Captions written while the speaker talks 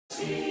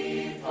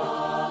mercy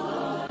fall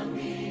on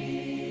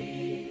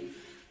me.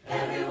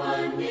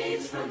 Everyone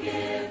needs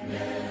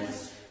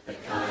forgiveness, the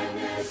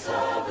kindness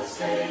of the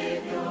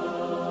Savior,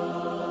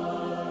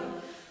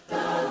 the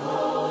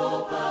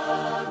hope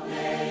of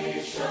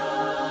nations.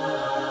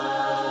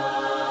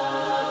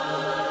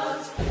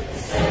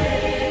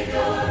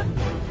 Savior.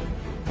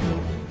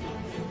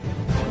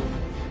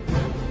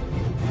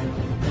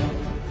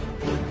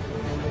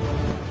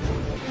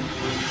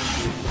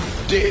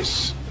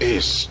 This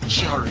is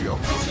Chariot.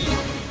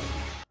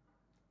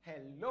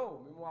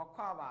 Hello,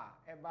 Mimwakwaba,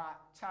 Eba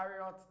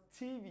Chariot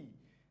TV.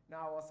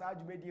 Now, was I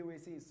media we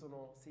say so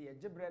no, say a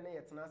gibrene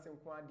yet Nasim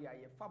Quadia,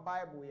 ye fa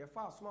Bible, ye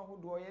fa sma who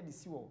do ye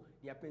disiwo,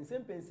 ye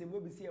pensem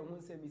will be see a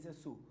hun se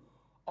so.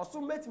 Or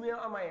some met me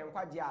am I and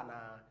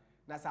Quadiana,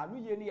 na salu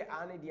ye ni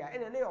ane dia,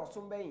 and a ne or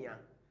some benya.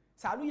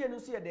 Salu ye no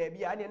see a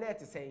debi and a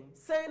net saying,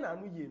 say na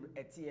nu ye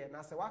etie,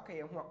 na se waka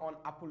ye on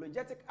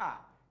apologetic a.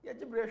 Ye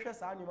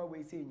gibrene anima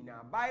we say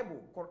na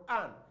Bible,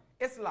 Quran,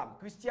 Islam,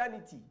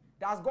 Christianity.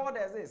 Does God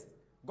exist?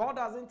 God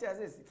doesn't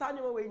exist.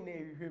 Sanima we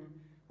name him.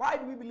 Why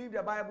do we believe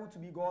the Bible to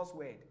be God's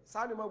word?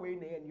 Sanima we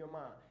name your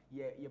man.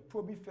 You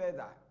probably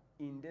further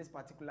in this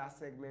particular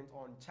segment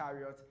on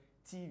Chariot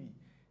TV.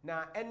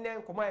 Now, and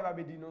then come on,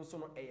 baby, no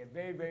so a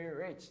very very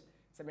rich.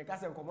 So make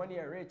us come on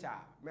here richer,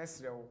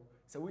 mesro.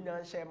 So we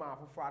don't share my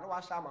for no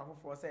wash my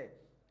for say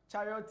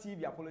Chariot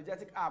TV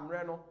apologetic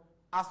reno.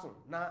 Aso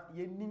na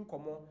yenim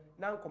komo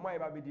na nkomo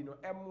eba bedi no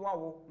emwa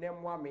wo na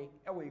emwa me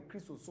ewe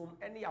Christosom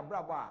ene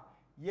abrabo a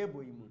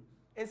yebo imu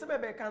ensebe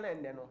be kan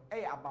enne no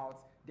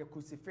about the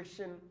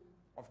crucifixion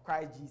of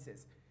Christ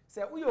Jesus.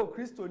 Say uyo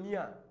Christoni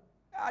a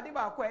ade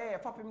ba ko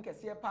fapem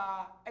kese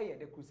pa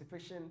the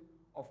crucifixion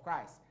of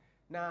Christ.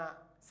 Na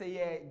say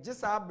ye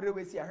just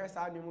abrewe si ahwe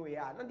sa anwum we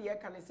a na de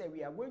kan say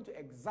we are going to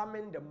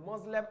examine the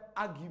Muslim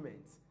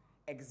argument,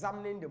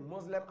 examining the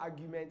Muslim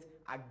argument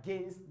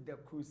against the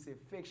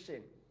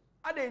crucifixion.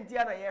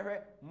 Adentiana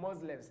here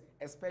Muslims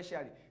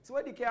especially. So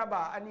what they care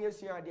about any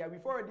idea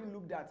we've already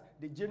looked at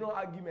the general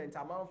argument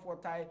among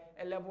 40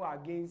 a level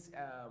against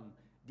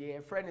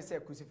the friend is a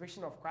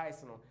crucifixion of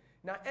Christ.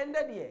 Now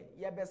ended here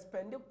you have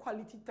spend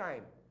quality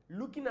time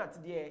looking at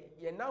the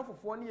now for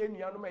 4 years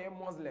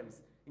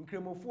Muslims in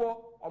Kremofo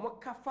or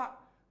kafa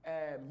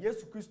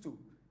Yesu Christo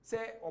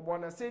say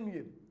obona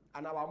senue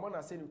and our mona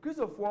senu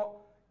Christopher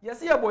yes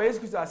here boy Yesu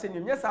Christo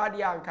senu yes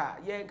ade anka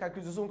ye nka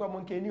Christo so nka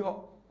monka ni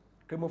ho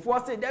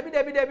Kremofo say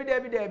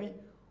Debbie.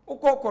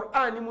 Oko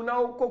Quran ni mu na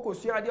oko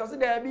kosua de o say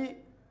Debbie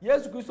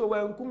Yesu Kristo wa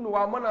nkum no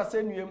wa mana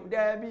senuem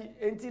Debbie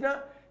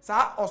entina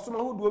sa osoma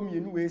hodo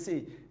mienu we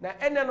say na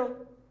ene no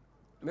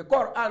me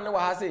Quran na wa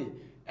ha say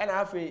ena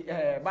afi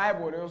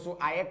Bible no so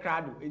aye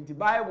krado enti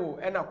Bible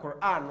ena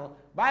Quran no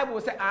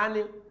Bible say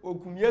ane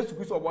okum Yesu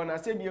Kristo bo na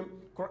senuem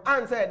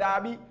Quran say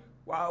Debbie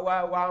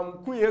wa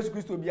nkum Yesu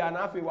Kristo bia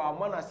na afi wa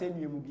mana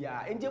senuem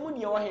bia enti mu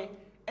ne wo he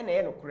ena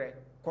ye no korɛ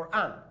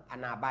Quran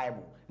ana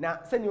Bible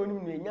na sani oni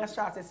mu nya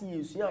sha asese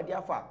Yesu ade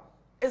afa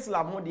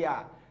Islam ho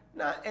dia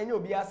na enye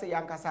obi ase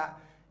yankasa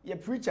ye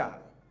preacher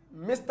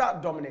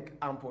Mr. Dominic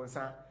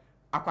Amponsa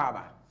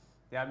akwaba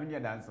ya minya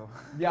danso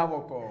bia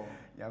boko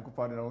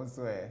yankupa no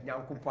nso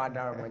yankupa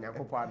darama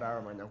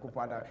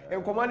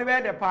enkomo ne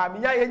be de pa me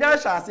nya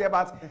sha ase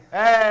but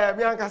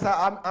me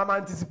yankasa I'm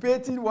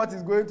anticipating what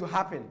is going to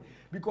happen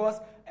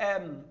because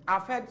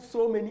I've heard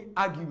so many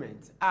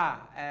arguments.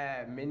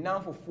 Me now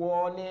for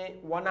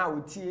one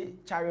hour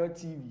Chariot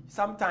TV.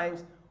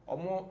 Sometimes or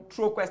more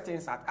throw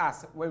questions at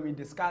us when we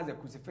discuss the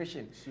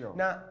crucifixion. Sure.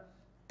 Now,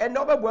 and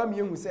no one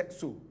who said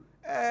so.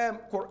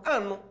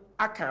 Quran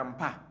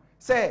akampa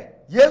say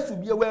yes will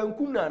be a well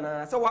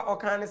kunana. So what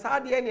can say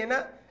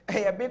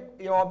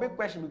a big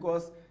question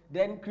because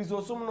then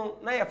Chrysostom no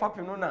na ye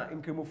fapem no na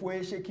nkremofo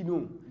e sheki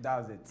no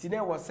that's it tine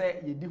wo se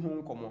ye di ho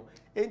nkomo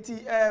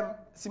enti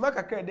sima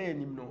kakra de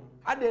anim no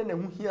ade na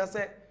hu hia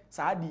se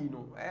saadi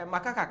no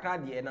maka kakra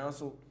de na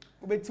so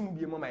obetim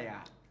bie mama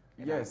ya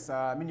yes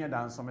minya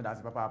dan so me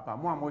that's papa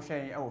mo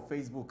hwen e wo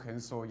Facebook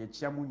and so ye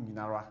chia mu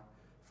nyinara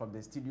from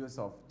the studios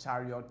of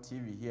Chariot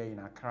TV here in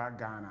Accra,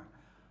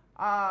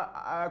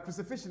 Ghana.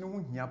 Crucifixion hu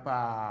hia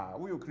pa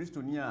wo yo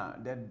Christoni a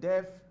the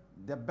death,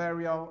 the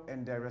burial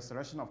and the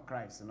resurrection of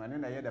Christ. And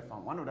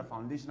one of the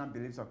foundational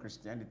beliefs of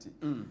Christianity.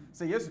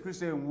 So Jesus Christ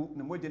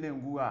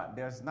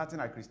there's nothing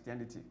like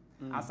Christianity.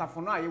 As a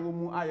for now,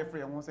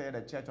 you say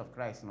the Church of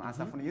Christ. As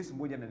a for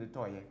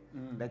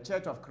the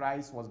Church of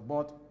Christ was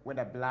bought with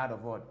the blood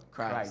of God.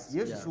 Christ.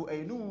 Yes, so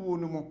a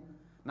new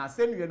na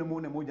same you no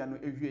moja no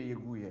ehwie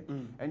yeguye.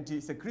 And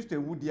say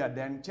Christian would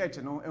then church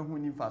no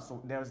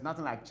so there is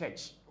nothing like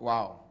church.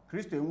 Wow.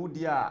 Christian would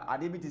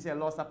adebiti say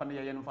Lord Supper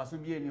na ye no faso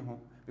bi eni ho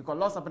because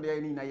Lord Supper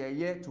na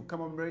ye to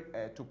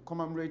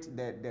commemorate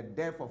the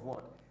death of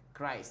what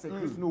Christ. Say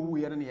Christian who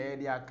ye na ye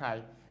dia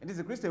kai. And this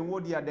is Christian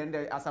would then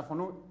there as for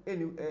no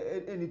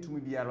any to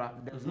me biara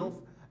there is no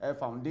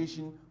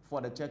foundation for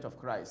the Church of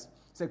Christ.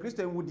 Say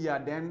Christian would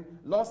then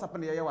Lord Supper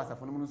na ye was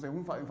for no say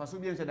hu faso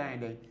bi en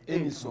dan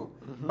any so.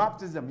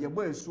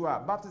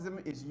 Baptism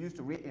is used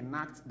to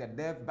reenact the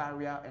death,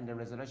 burial and the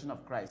resurrection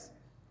of Christ.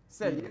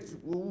 say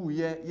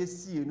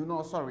yes ye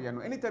no sorry no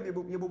anytime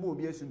you bobo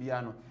obi asu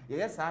bia no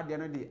ye saa de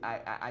no de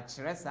a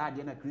kire saa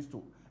de na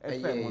Kristo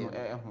efem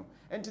no ho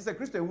enti say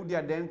Kristo ewu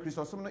dia den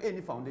Kristo som no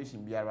any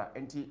foundation biara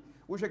enti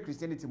wo hwe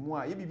Christianity mu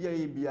a ye bibia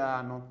ye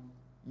bia no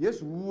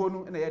Yesu wuo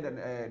no na ye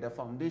the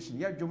foundation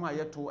ye dwuma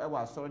ye to e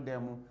wa asoro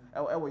dem mu e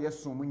wo ye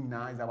som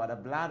nyina is about the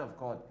blood of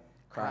God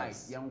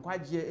Christ.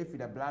 Yankwaje if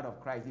the blood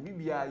of Christ.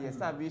 Bibia your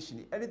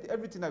salvation.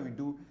 Everything that we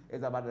do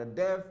is about the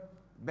death,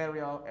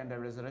 burial, and the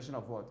resurrection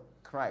of what?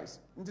 Christ.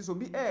 Nti so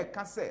be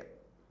kase.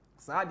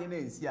 Saa de na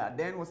ensia.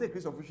 Then we say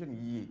Crucifixion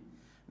ye.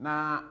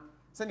 Na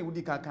sani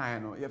wudi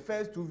kakan no. Your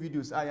first two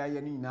videos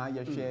aya ni na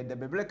ye share the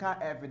biblical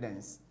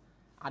evidence.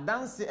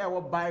 Adanse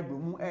ewo Bible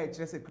mu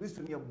kire se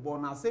Kristo ne bo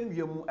na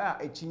asɛmwie mu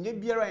ekinye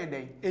biara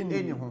yɛn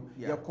eni ho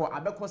yɛkɔ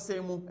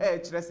abɛkɔsɛm mu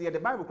kire se yɛ the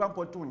Bible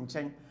krampo to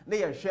nkyɛn na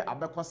yɛhwɛ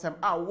abɛkɔsɛm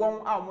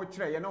wɔn mo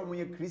kire yɛ na wɔn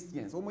yɛ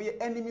Christians wɔn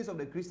yɛ enemies of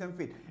the Christian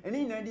faith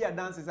eni nyina di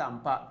adanse sɛ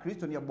ampa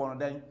Kristo ne bo no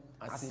dan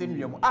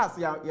asɛmwie mu as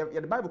yɛ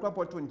the Bible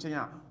krampo to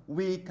nkyɛn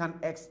we can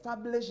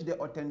establish the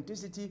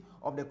authenticity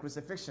of the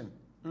crucifixion.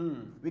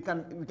 We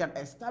can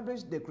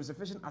establish the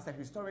crucifixion as a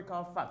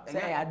historical fact.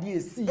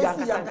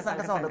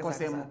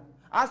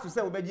 As to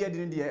say,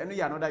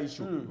 another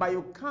issue. But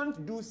you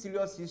can't do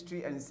serious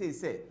history and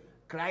say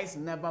Christ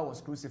never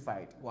was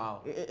crucified.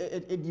 Wow.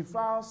 It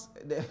defies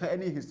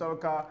any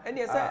historical. And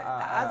yes,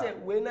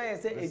 when I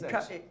say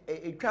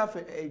a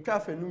traffic,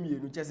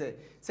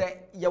 say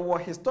your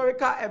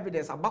historical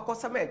evidence about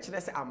some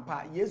actually say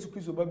ampa Jesus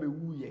Christ oba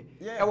wuye.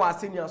 E wa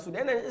senior so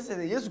then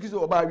say Jesus Christ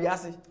oba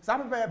wiase.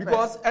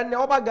 Because and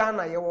oba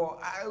Ghana ye wo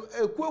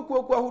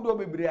ekuekueku ahudo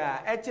bebre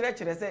a e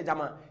kire say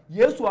jama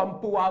Yesu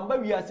ampo amba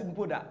wiase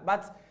mpo da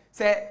but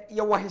say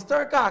your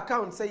historical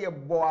account say your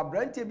boy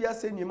abrante bia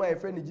say nyima e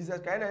friend Jesus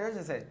Christ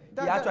and say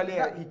he actually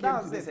he came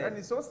to this and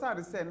it's so sad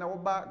to say now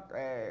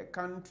back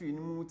country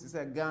mu to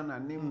say Ghana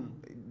name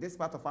this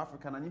part of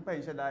Africa na nipa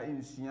in shada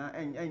insua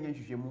enya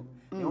hwehwemu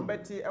e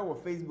ombeti e wo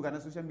Facebook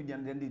and social media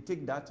and then they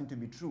take that thing to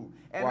be true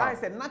and I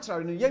said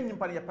naturally yen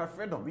nipa dey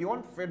freedom we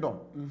want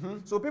freedom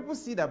so people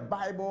see the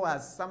Bible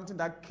as something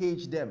that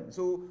cage them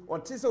so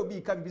what say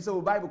obi can be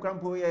so Bible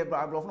crampo here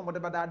bro no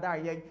whatever that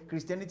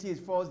Christianity is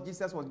false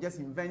Jesus was just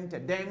invented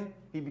then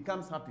he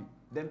becomes happy.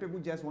 Then people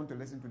just want to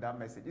listen to that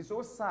message. It's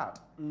so sad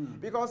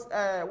because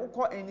we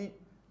call any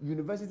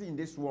university in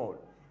this world,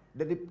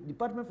 the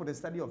Department for the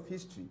Study of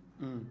History.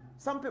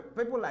 Some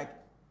people like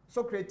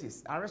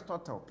Socrates,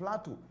 Aristotle,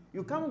 Plato.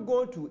 You can't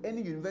go to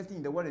any university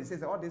in the world and say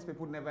that all these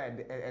people never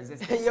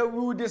existed. Yeah,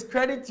 we will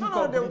discredit you.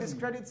 No, they will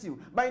discredit you.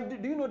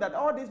 But do you know that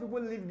all these people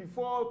lived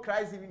before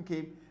Christ even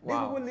came? These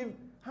people lived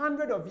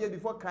hundreds of years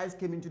before Christ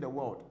came into the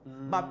world.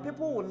 But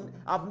people will,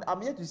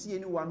 I'm yet to see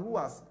anyone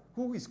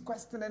who is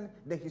questioning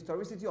the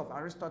historicity of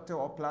Aristotle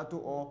or Plato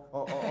or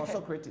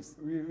Socrates.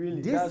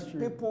 Really, these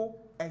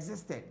people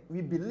existed.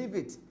 We believe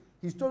it.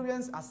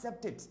 Historians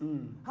accept it.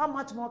 How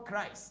much more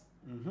Christ?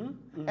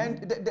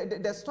 And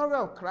the story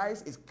of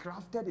Christ is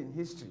crafted in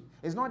history.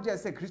 It's not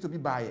just say Christ to be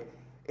by.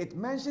 It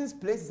mentions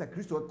places that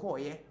Christ will call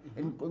in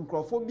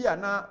Crophobia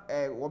na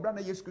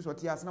Wabrana Jesus Christ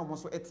Tias na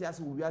Moso Etias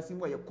Ubiasi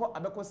mo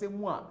abekose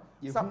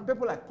some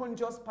people like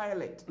Pontius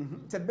Pilate,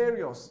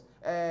 Tiberius,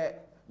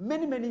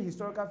 many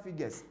historical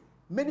figures,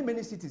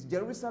 many cities,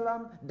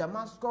 Jerusalem,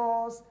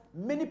 Damascus,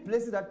 many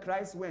places that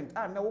Christ went.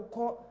 Now we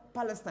call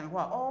Palestine,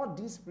 where all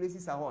these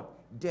places are what?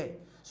 Dead.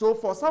 So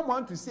for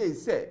someone to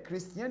say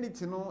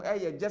Christianity no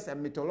just a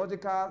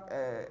mythological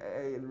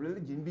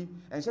religion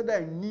and should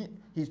there need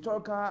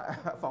historical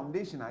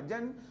foundation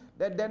then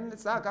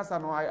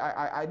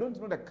I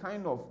don't know the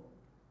kind of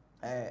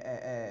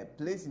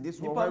place in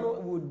this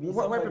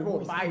world where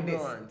people buy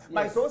this. Yes.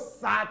 But it's so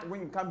sad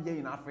when you come here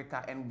in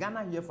Africa and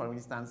Ghana here, for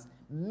instance,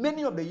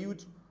 many of the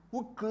youth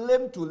who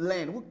claim to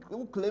learn,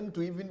 who claim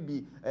to even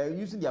be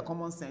using their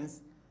common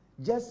sense,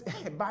 just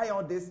buy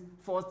all this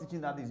false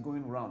teaching that is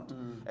going around.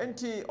 And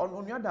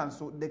on your hand,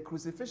 so the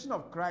crucifixion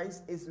of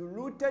Christ is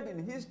rooted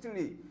in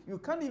history. You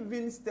can't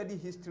even study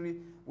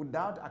history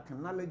without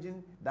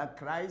acknowledging that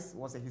Christ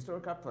was a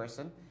historical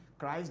person.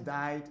 Christ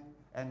died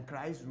and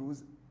Christ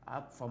rose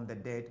up from the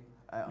dead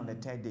on the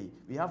third day.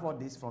 We have all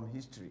this from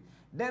history.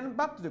 Then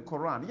back to the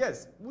Quran.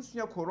 Yes,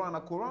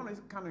 Quran is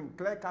coming in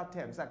clear-cut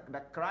terms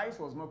that Christ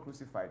was not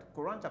crucified.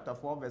 Quran chapter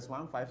 4 verse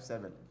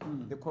 157.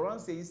 The Quran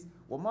says,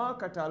 "Wama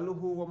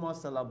kataluhu wama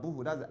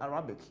salabuhu." That's the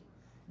Arabic.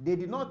 They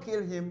did not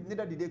kill him,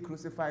 neither did they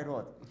crucify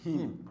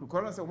him.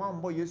 Quran says,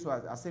 "One boy Jesus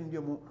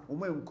ascended mu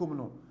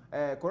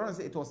Quran says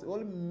it was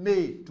only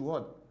made to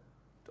what?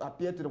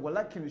 Appear to the world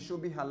like show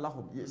be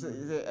halahum.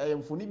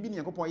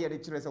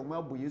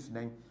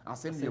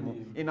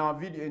 In our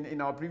video,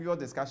 in our previous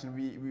discussion,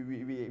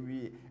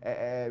 we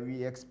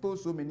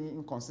exposed so many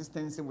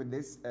inconsistencies with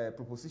this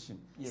proposition.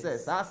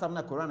 Says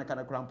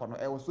Quran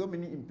there were so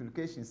many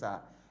implications.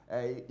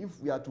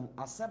 If we are to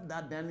accept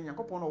that, then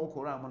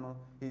Quran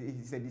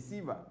is a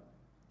deceiver.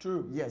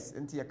 True. Yes,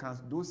 and you can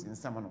do in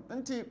some.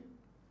 Until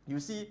you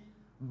see.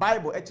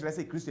 Bible actually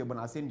say Christian born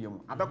ascendium.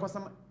 Because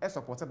some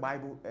supported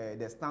Bible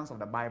the stance of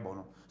the Bible.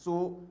 No?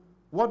 So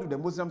what do the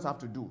Muslims have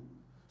to do?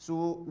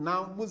 So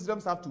now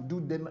Muslims have to do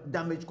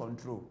damage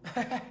control.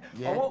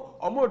 Yeah.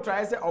 Omo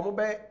try say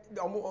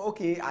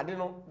okay, I don't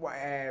know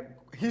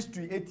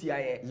history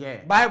ATIA. Yeah.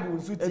 Bible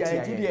nso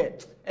TIA there.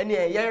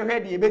 Ene ye hwe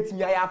de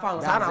betimi aye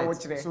afa so na wo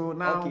kire. So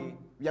now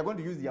we are going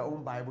to use their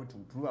own Bible to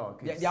prove our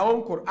case. Their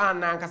own Quran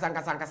na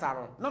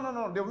nkasa no.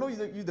 No, they will not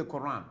use the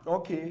Quran.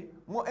 Okay.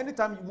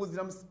 Anytime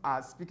Muslims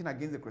are speaking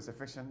against the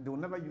crucifixion, they will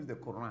never use the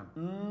Quran.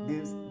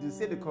 They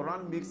say the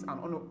Quran makes an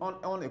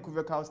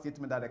unequivocal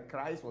statement that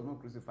Christ was not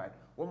crucified.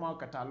 So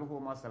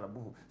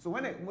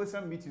when a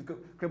Muslim meets you, you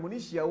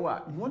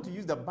want to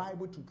use the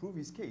Bible to prove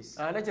his case.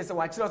 And let's say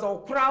what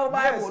Bible.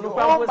 Yes, no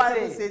Bible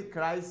says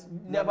Christ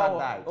never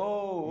died.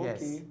 Oh,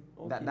 yes,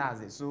 okay. That's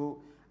it.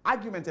 So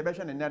argument and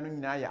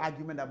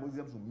argument that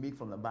Muslims will make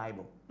from the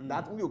Bible.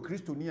 That only a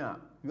Christian,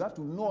 you have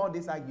to know all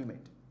this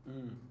argument.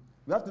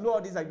 You have to know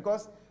all this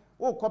because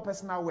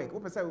personal work. You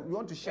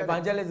want to share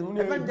evangelism.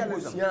 You want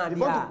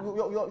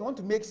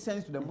to make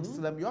sense to the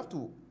Muslim. You have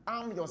to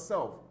arm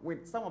yourself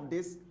with some of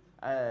these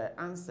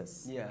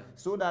answers. Yeah.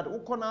 So that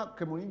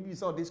you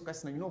saw this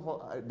question, you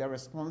know the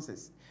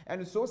responses.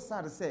 And it's so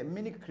sad to say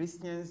many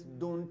Christians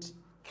don't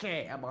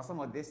care about some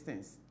of these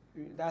things.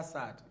 That's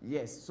sad.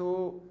 Yes.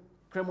 So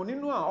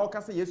Cremonino or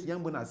Casa yes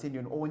young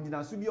Bonasenian or when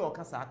Dinasubi or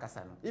Casa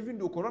Casano. Even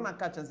though Corona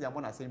catches the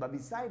Bonasenian, but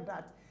beside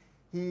that,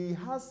 he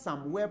has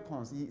some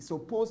weapons, he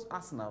supposed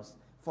arsenals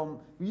from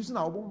using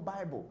our own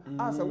Bible.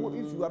 As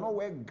if you are not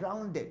well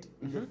grounded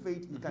in the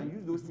faith, you can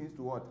use those things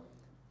to what?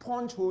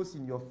 Punch holes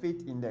in your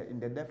faith in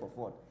the death of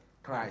what?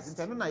 Christ.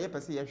 And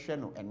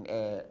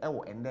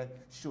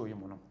show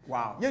you.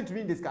 Wow. You're to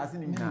be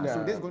discussing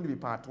so this is going to be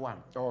part 1.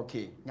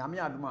 Okay.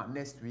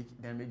 Next week,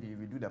 then maybe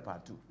we do the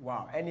part 2.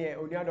 Wow. And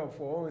only other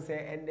for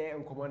say and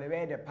then come on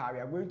the power. We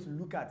are going to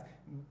look at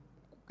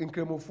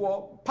increment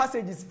 4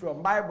 passages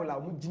from Bible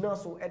and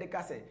so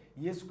edeka say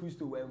yes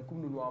Christo when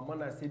kumnu no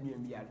amana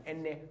semian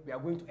and we are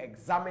going to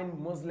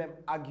examine Muslim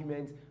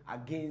arguments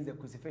against the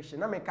crucifixion.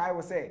 Na me kai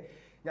will say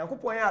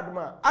Nyankopon ya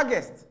adoma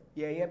August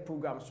ye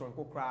program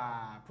sonko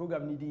kra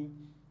program nidi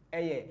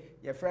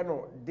ye friend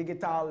no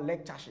digital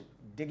lectureship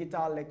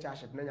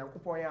na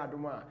Nyankopon ya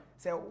adoma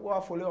say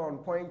we follow on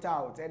point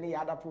out any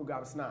other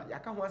programs na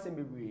yaka ho asem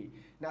bebre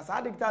na sa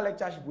digital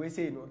lectureship we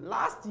say no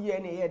last year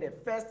the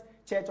first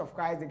Church of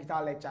Christ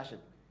digital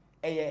lectureship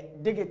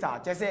digital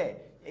just say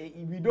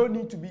we don't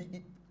need to be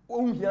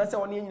here say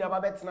oni nyina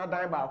ba betina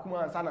dan ba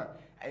kuma ansa na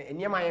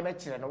enema ye be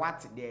kire no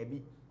what there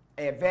be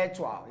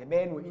virtual ye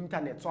be no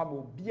internet so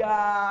aba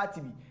bia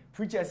tibi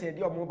preachers say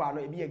dey omo ba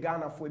no ebi ye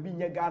Ghana fo ebi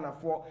nye Ghana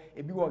fo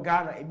ebi wo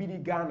Ghana ebi di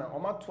Ghana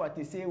oma to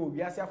atese wo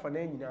biase afa na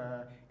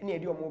nyina ene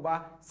dey omo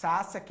ba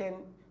sa second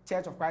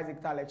Church of Christ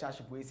digital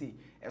lectureship we say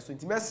so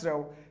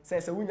ntimesrew say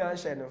wunya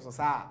nhye no so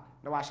sa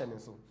na wa hye no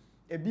so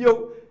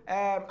ebio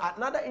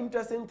another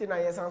interesting thing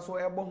I san so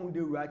ebo hu de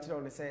wura kire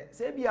on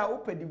say bia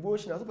open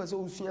devotion so person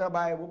usua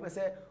Bible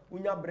person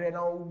unya bre na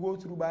go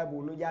through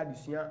Bible no ya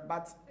adusua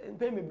but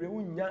mpem mebre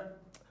unya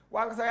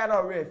wan say ya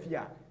na we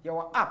afia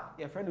your app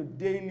your friend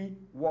daily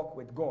walk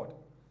with God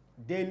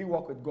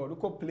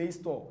go Play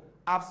Store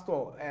App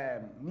Store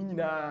ni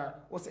nyina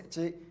o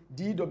search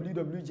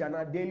DWW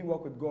jana daily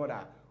walk with God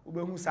a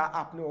obehu sa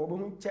app no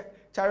obehu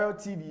Chariot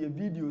TV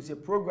videos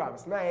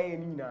programs na ni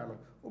nyina no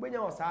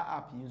obenya o sa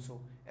app yin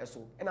so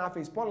eso and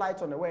after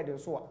Spotlight on the word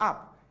so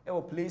app e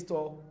will Play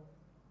Store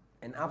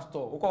and App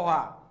Store ukọ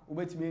ha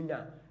obetime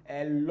nya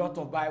a lot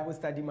of Bible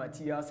study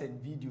materials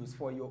and videos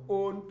for your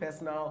own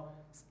personal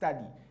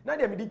study. Now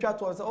the medical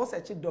to also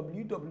search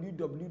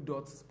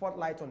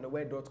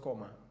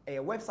www.spotlightontheword.com a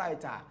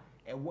website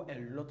a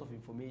lot of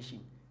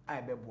information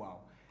I be wow.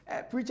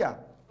 Preacher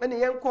when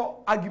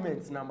yenko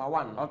argument number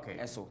 1 okay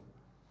eso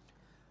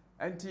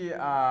and you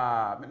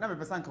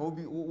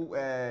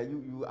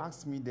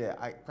asked me the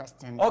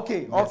question.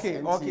 Okay.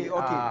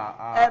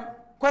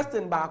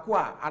 Question back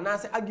wa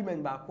anase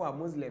argument back wa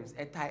Muslims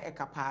etai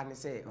ekapa ne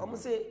say omo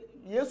say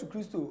Jesus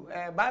Christo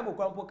Bible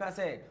kwampo ka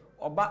say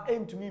oba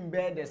entumi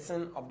bear the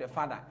sin of the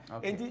father.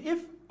 And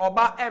if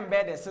oba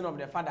bear the sin of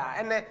the father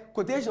and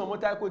quotation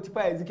motor quote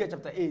by Ezekiel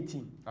chapter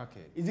 18.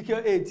 Okay.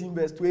 Ezekiel 18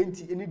 verse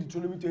 20 and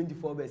Deuteronomy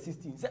 24 verse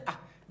 16. Say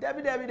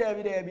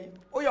Debbie.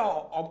 Oh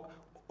your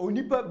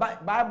onipa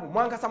Bible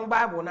mwanka some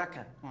Bible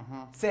naka.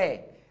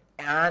 Say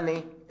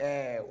ani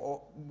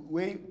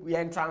we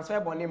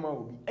transfer boni ma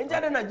obi.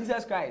 Enja na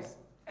Jesus Christ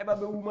eba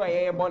be wuma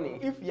ye boni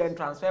if you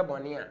transfer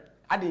boni a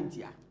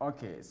adentia.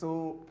 Okay.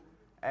 So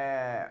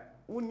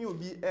when you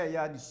be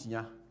ya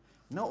disua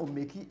now o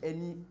make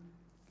any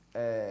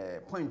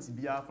points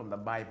bia from the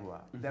Bible.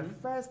 The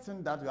first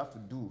thing that you have to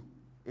do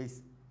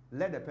is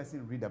let the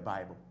person read the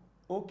Bible.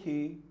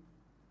 Okay.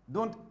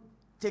 Don't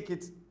take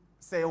it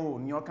say oh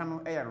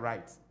nyokano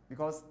right.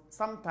 Because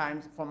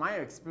sometimes, from my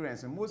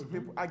experience, most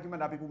people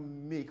argument that people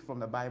make from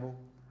the Bible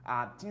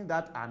are things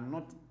that are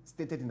not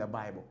stated in the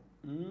Bible.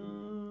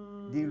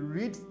 They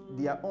read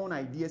their own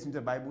ideas into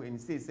the Bible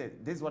and say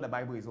this is what the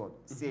Bible is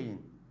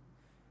saying.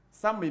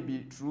 Some may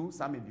be true,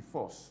 some may be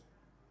false.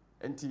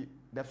 And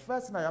the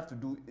first thing I have to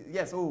do,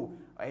 yes,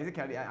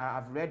 Ezekiel,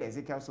 I've read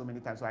Ezekiel so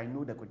many times, so I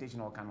know the quotation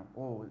or canon.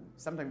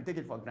 Sometimes we take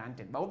it for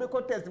granted. But we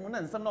go testimony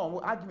and some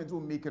arguments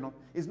will make,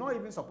 it's not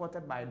even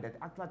supported by the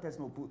actual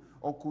testimony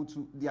or could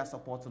to their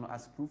support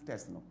as proof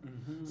testimony.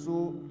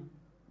 So,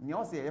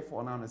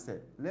 for now,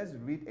 let's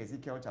read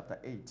Ezekiel chapter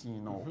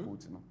 18 or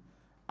quote.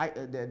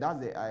 That's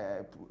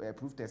the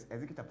proof test.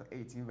 Ezekiel chapter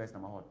 18, verse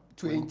number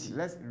 20.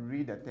 Let's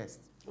read the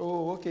text.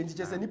 Oh, okay.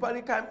 Just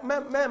anybody can.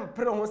 Mem,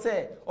 pray on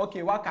say.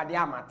 Okay, what can they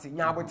amati?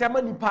 Nya, but tell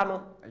me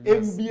pano.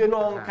 MBA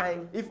no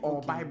kind. If our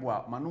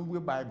Bible,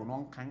 manumwe Bible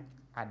no kind,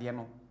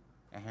 adiano,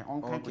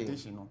 on kind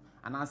quotation no.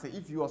 And I say,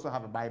 if you also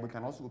have a Bible, you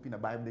can also open the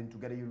Bible. Then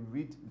together you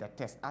read the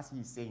text as he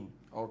is saying.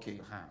 Okay.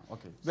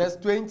 Okay. Verse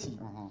 20.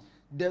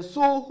 The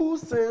soul who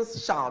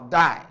sins shall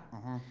die.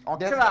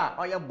 Okra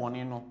oya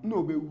boni no.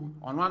 No bewu.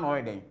 Ono an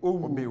oya den.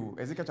 Obewu.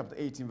 Ezekiel chapter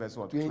 18 verse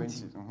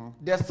 20.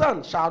 The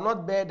son shall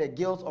not bear the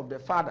guilt of the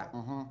father,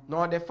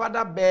 nor the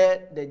father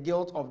bear the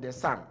guilt of the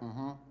son.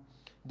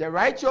 The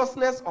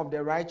righteousness of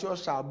the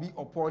righteous shall be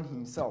upon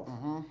himself,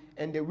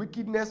 and the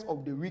wickedness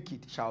of the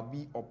wicked shall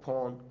be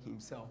upon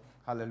himself.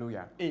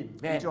 Hallelujah.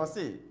 Amen. It was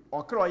say,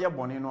 okra oya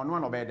boni no ono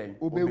an oya den.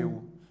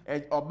 Obewu.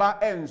 Oba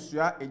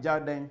ensua eja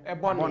den.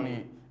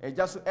 Boni.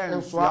 Eja so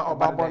ensua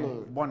oba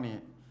boni.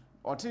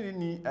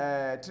 Otini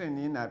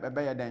na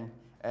ebeye den.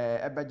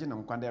 Ebeje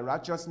no nkwa. The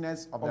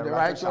righteousness of the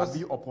righteous shall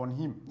be upon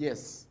him.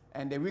 Yes.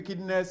 And the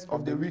wickedness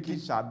of the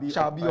wicked shall be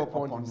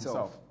upon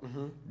himself.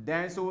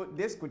 Then so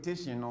this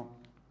quotation no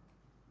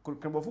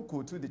Krebofu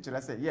quote the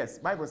chile say yes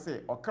Bible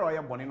say okra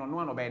oya boni no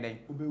no be den.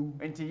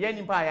 Enti ye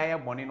nipa ya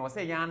boni no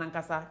say ya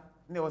nankasa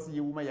na o say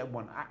ye wuma ya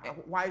bon.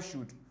 Why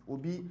should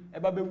obi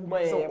eba be wuma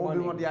ya so obi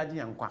no de age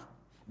yankwa.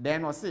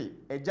 Then o say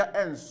eja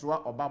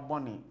ensua oba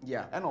boni.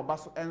 Yeah. And oba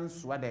so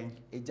ensua den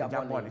eja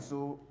boni.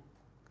 So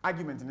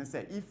argument ni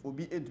say if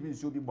obi entumi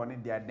nso obi boni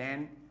there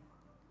then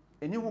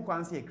eni hu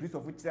kwan say Christ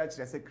of church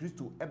say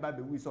Christo eba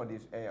be wi so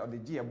the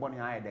G boni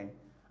aye den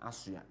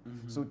asuya.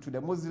 So to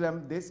the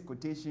Muslim this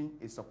quotation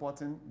is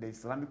supporting the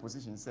Islamic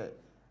position say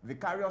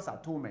vicarious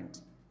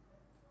atonement,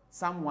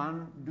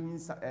 someone doing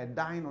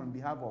dying on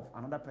behalf of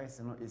another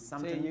person is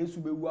something is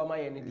very,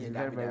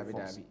 very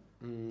false.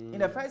 In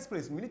the first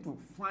place, we need to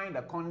find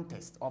the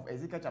context of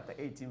Ezekiel chapter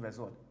 18 verse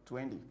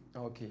 20.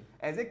 Okay.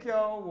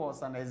 Ezekiel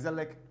was an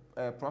exilic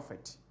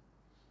prophet.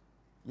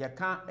 You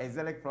can't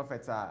exilic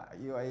prophets are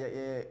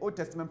Old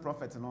Testament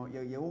prophets. We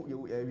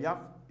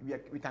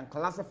can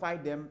classify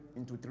them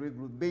into three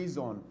groups based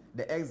on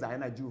the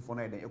exile and Jew for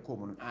the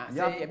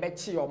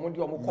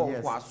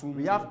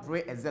we have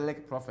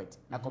pre-exilic prophet.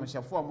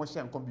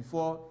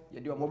 Before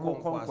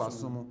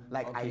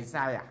like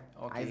Isaiah.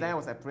 Isaiah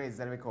was a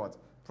pre-exilic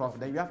prophet.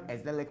 Then you have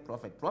exilic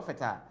prophet. Prophet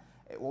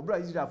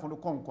Israel for the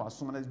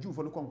conquest, as Jew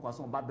for the conquest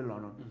of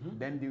Babylon.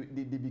 Then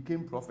they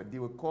became prophet. They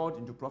were called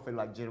into prophet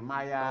like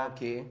Jeremiah,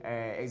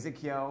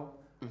 Ezekiel,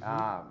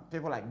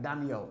 people like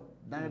Daniel.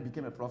 Daniel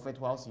became a prophet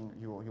whilst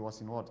he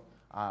was in what?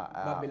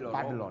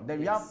 Babylon. Then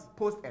we have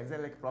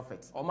post-exilic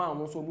prophets. They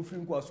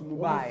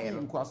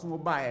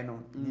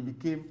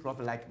became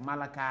prophet like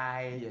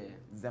Malachi,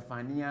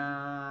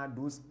 Zephaniah,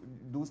 those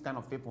kind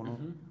of people.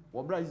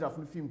 So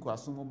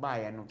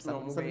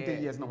 70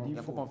 years now,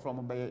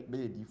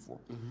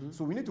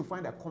 so we need to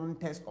find a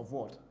context of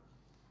what?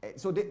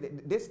 So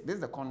this is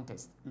the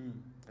context.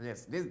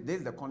 Yes, this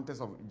is the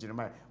context of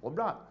Jeremiah.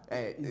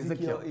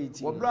 Ezekiel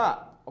 18.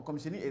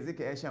 Commissioning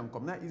Ezekiel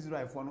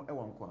Israel for no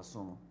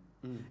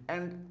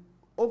and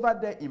over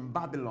there in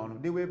Babylon,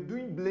 they were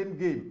doing blame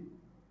game.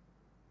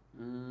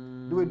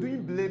 They were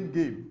doing blame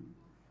game.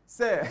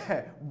 Say,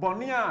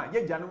 Bonia,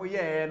 ye Janu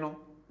ye no.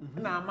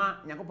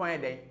 Nama,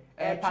 Yakopon day.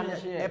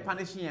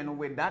 Punishing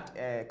with that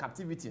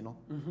captivity, no.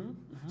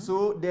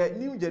 So the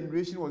new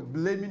generation was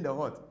blaming the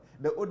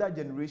older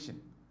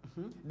generation.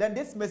 Then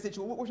this message,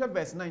 which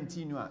verse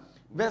 19,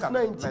 verse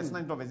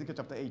 19 of Ezekiel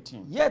chapter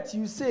 18. Yet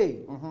you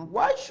say,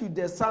 why should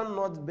the son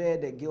not bear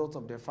the guilt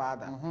of the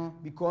father?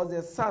 Because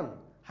the son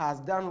has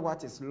done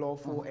what is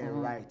lawful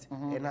and right,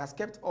 and has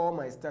kept all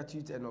my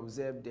statutes and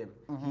observed them.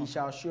 He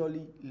shall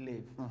surely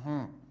live.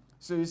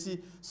 So you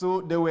see, so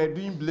they were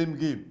doing blame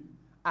game.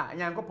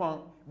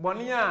 Yankopon,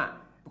 Bonia,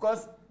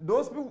 because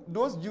those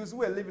Jews who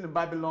were living in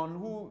Babylon,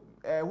 who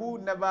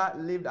never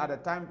lived at the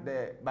time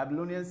the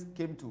Babylonians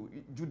came to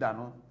Judah,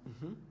 no?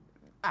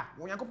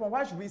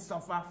 Why should we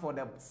suffer for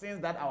the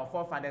sins that our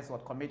forefathers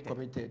had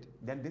committed?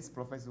 Then this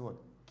prophecy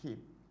came.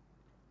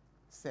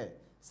 Say,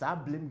 sa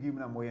blame game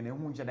na moye na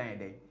hu nchedan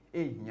ede.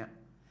 Ehia.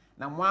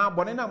 Na mo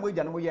bone na mo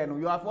eja no ye no,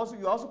 you are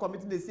also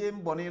committing the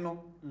same bone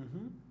no.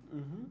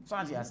 So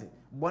as you say,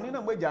 bone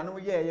na mo eja no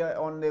ye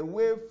on the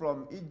way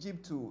from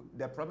Egypt to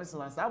the promised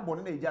land. Sa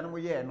bone na eja no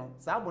ye no.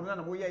 Sa bone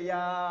na mo ye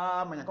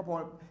ya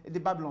manyakopon the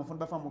Babylon fon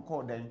be fa mo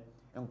call den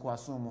enko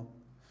asomo.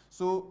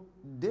 So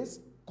this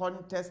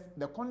contest,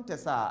 the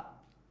contest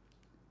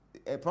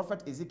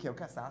prophet Ezekiel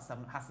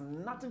has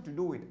nothing to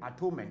do with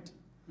atonement.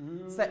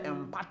 Say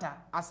empata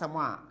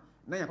asama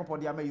na yakopon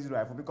dia ma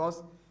Israel for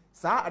because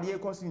sa ade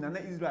ekosu na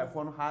Israel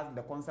for has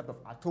the concept of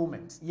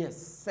atonement. Yes.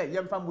 Say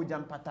yemfa moja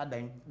mpata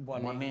den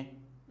bone.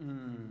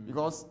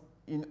 Because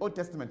in Old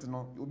Testament,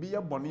 no, you be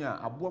a bonia,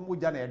 a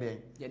boamuja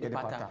de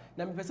pata.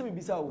 Na me pese me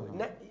bisa o,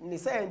 na ne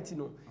science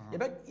no, ye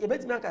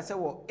bet me aka se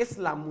wo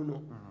Islam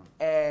no.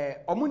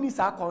 Omuni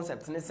sa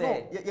concept ne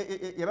say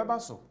ye baba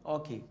so.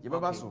 Okay. Ye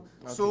baba so.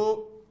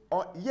 So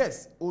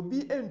yes,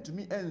 obi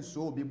entumi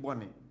enso obi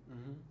boni.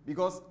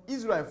 Because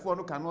Israel for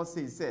no cannot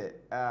say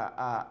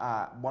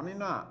boni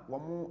na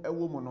womu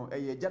ewo mu no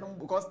eye janum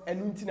because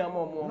enunti na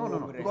mo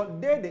no because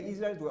the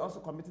Israelites were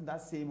also committing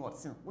that same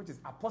sin, which is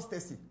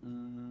apostasy.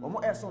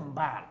 Womu esom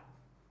bad.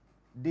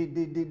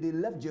 They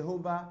left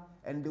Jehovah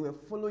and they were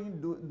following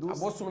those.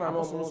 So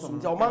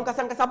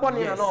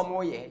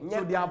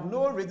they have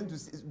no reason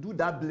to do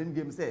that blame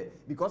game. Say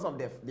because of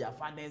their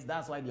fathers,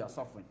 that's why they are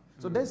suffering.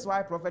 So that's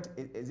why Prophet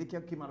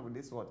Ezekiel came out with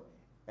this word.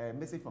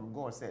 Message from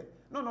God said,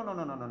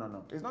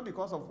 no. It's not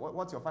because of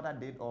what your father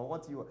did or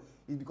what you.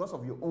 It's because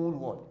of your own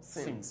word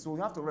sins. So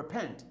you have to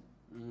repent.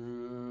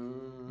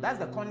 That's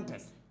the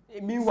context.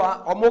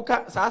 Meanwhile,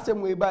 Omoka Sasem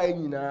way by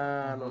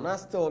no,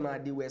 still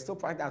they were still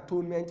practicing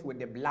atonement with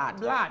the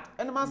blood.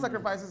 Animal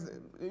sacrifices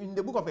in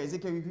the book of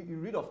Ezekiel, you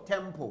read of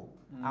temple,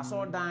 I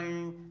saw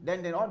dying,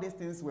 then all these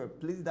things were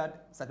pleased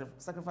that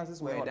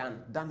sacrifices were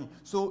done.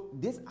 So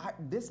this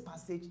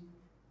passage,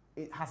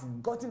 it has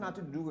gotten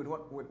nothing to do with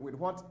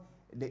what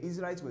the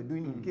Israelites were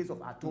doing in case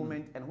of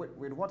atonement and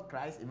with what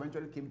Christ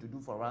eventually came to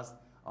do for us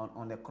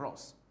on the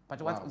cross.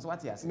 But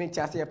what he has. Then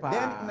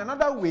in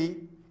another way,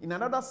 in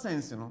another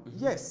sense, you know,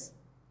 yes.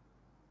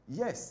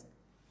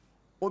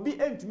 Obi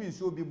entumi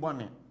so be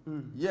born.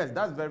 Yes,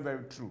 that's very,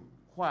 very true.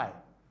 Why?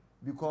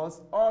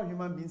 Because all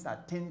human beings are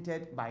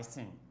tainted by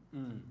sin.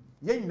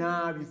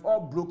 Now we've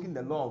all broken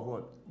the law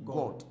of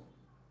God.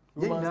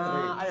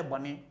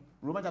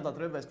 Romans chapter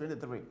 3 verse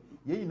 23.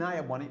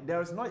 There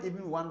is not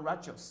even one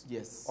righteous.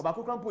 Yes.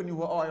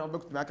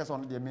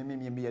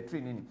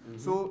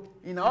 So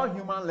in our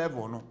human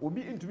level, no,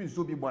 obi into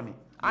so be born.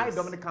 I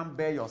Dominic can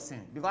bear your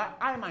sin because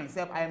I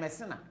myself I am a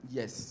sinner.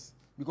 Yes.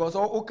 Because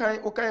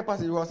okay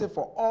passage will say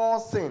for all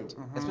sinned,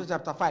 especially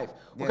chapter 5.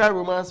 Okay,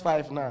 Romans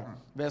 5 now,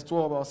 verse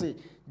 12 will say,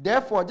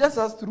 therefore, just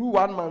as through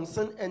one man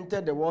sin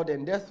entered the world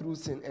and death through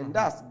sin, and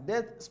thus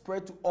death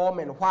spread to all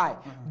men. Why?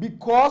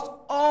 Because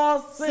all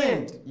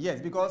sinned.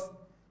 Yes, because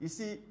you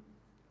see,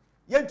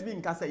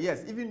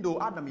 yes, even though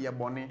Adam is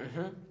born,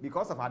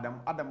 because of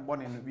Adam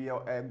born,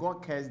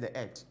 God cursed the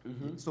earth.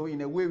 So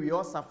in a way, we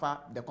all suffer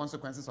the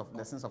consequences of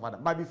the sins of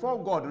Adam. But before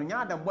God, when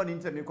Adam born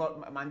into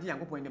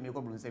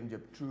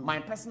my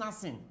personal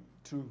sin.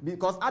 True.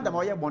 Because Adam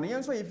was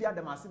born, so if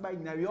Adam has sinned,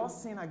 we all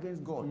sin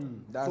against God.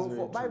 So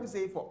for Bible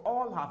says, for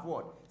all have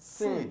what?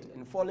 Sinned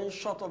and fallen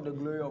short of the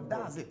glory of God.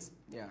 That's it.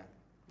 Yeah.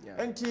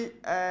 And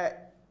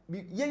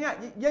we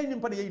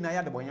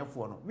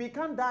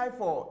can't die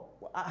for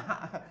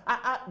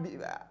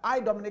I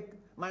Dominic,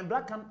 my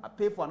blood can't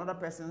pay for another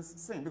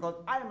person's sin because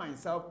I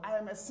myself I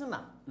am a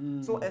sinner.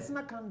 So a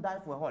sinner can't die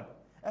for what?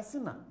 A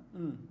sinner.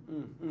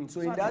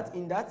 So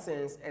in that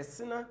sense, a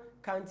sinner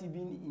can't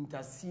even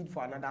intercede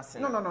for another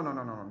sinner.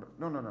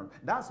 No.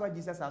 That's why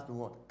Jesus has to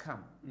what?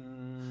 Come.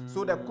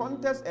 So the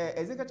context,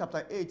 Ezekiel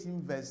chapter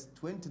 18 verse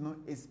 20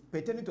 is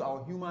pertaining to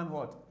our human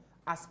what?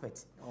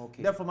 Aspect.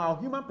 Okay. Then from our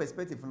human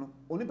perspective,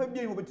 only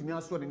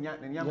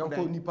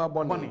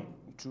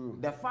True.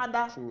 The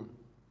father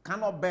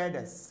cannot bear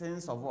the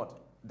sins of what?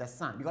 The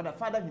son. Because the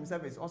father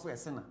himself is also a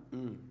sinner.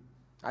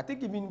 I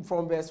think even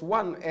from verse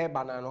 1,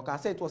 I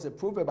said it was a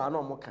proverb.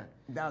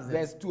 That's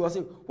verse 2, I say,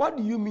 what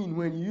do you mean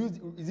when you use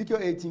Ezekiel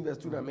 18 verse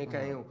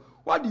 2?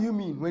 What do you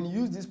mean when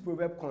you use this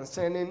proverb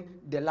concerning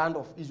the land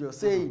of Israel,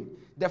 saying,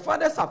 the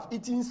fathers have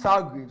eaten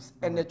sour grapes,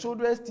 and the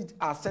children's teeth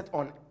are set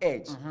on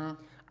edge?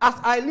 As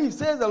I live,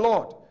 says the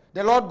Lord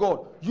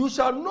God, you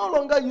shall no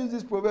longer use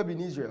this proverb in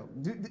Israel.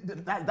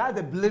 That's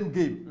the blame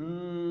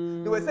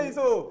game. They were saying,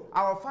 so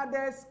our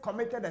fathers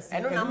committed a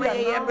sin.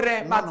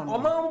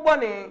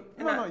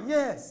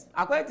 Yes.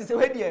 According to say,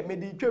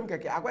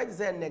 according to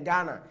say,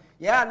 Ghana,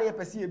 yeah, na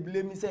pesi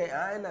blame say,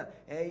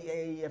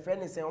 a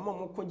friend is saying,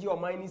 Koji or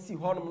mine see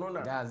Honum,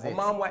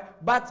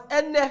 but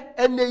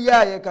ene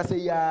ya can say,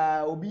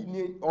 ya, obi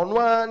on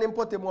one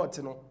important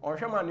motino, or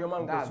Shaman, your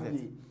man,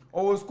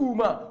 or school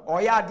man,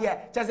 or ya,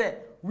 dear, just say,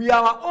 we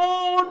are our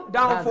own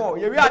downfall.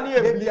 We are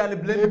near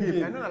blame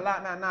game. And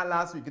now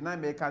last week, I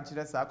make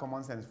a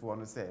common sense for one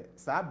to say,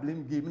 "Sir,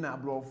 blame game na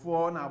bro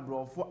for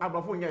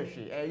yes.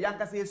 Young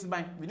can say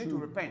we need to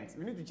repent.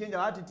 We need to change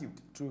our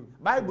attitude." True.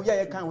 Bible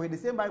yeah, can't wait. The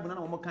same Bible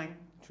na more kind.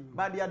 True.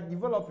 But they are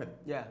developing.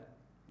 Yeah.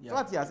 So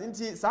what yes,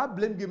 inti sir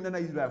blame game na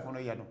Israel for no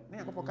year no. Na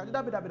yakop ka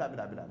dabi.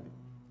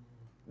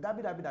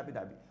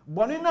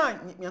 Boni na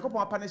yakop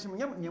ma punish me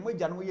nyam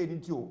agya no ye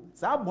nti o.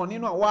 Sir boni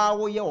no wa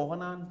wo ye wo ho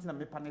na nti na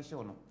me punish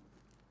no.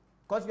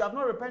 Because you have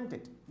not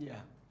repented.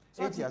 Yeah.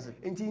 So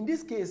and in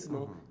this case,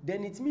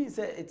 then it means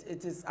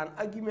it is an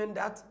argument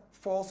that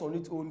falls on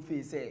its own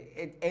face.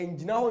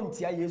 No.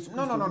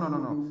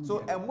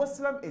 So a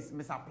Muslim is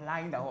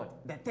misapplying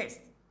the text.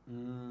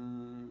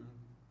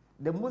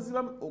 the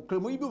Muslim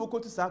go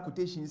to sa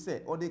quotation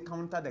say or they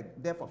counter the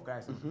death of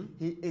Christ.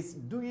 He is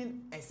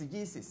doing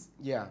exegesis.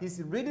 Yeah.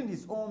 He's reading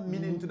his own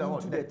meaning to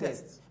the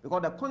text.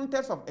 Because the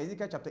context of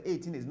Ezekiel chapter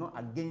 18 is not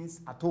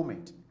against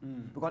atonement.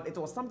 Because it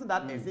was something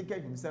that Ezekiel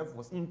himself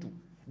was into.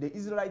 The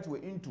Israelites were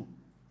into.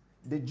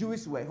 The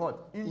Jews were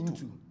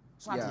into.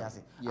 So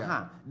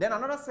then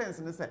another sense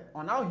in the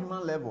on our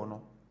human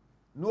level,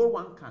 no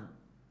one can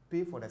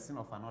pay for the sin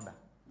of another.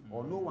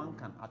 Or no one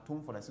can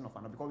atone for the sin of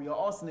another. Because we are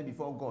all sinners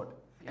before God.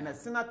 And a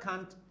sinner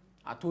can't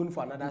atone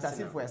for another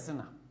sinner. For a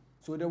sinner.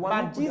 So the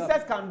one but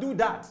Jesus can do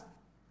that.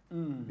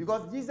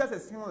 Because Jesus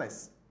is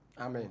sinless.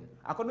 Amen.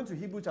 According to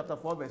Hebrews chapter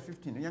 4 verse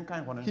 15.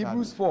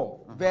 Hebrews 4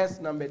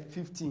 verse number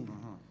 15.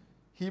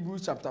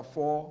 Hebrews chapter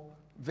 4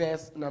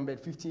 verse number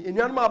 15. In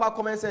your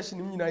comment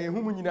section,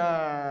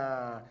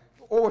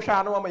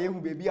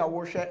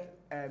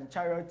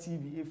 Chariot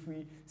TV, if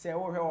we say,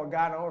 oh,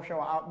 Ghana, or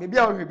show maybe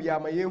I'll be a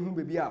my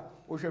baby,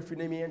 or show free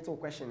name and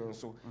question. And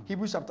so,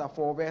 Hebrews chapter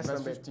 4, verse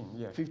number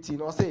 15,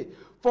 or say,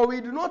 for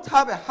we do not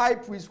have a high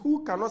priest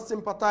who cannot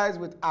sympathize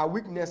with our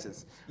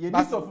weaknesses,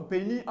 but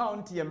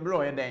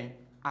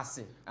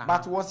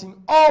was in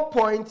all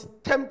points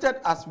tempted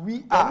as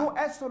we are,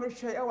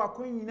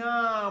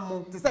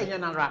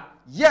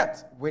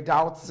 yet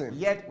without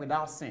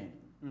sin.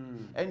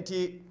 And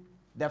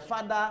the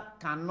Father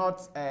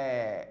cannot.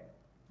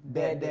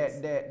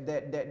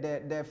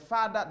 The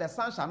father, the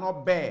son shall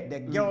not bear the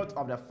guilt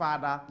of the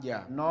father,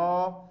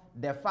 nor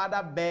the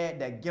father bear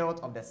the guilt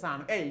of the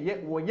son.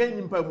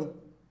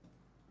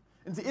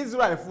 Nti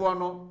Israel for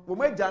no, wo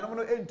magya no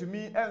no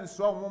entumi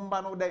enso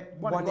nwomba no de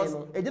because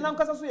ejina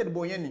nkasa so ye de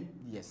bonyani.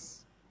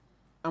 Yes.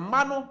 A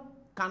man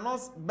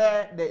cannot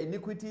bear the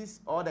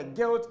iniquities or the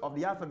guilt of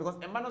the other because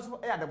a man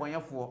so e de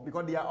bonyafo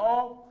because they are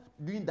all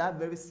doing that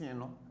very sin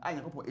no.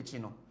 Ayankopo echi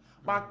no.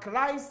 But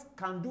Christ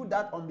can do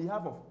that on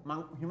behalf of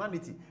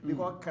humanity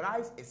because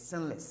Christ is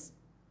sinless.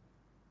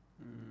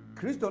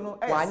 Christ no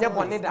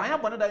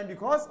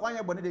because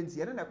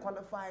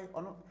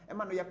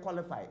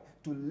qualify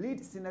to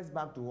lead sinners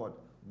back to what?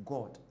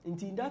 God.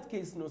 In that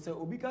case, no say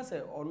Obika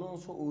say or no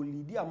so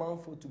lead the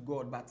amount for to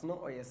God, but not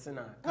or a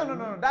sinner.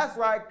 No. That's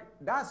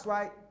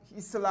why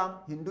Islam,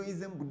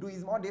 Hinduism,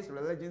 Buddhism, all these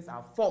religions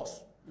are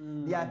false.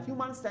 They are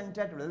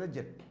human-centered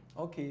religion.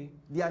 Okay.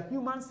 They are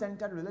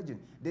human-centered religion.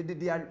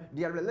 They are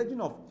religion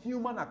of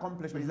human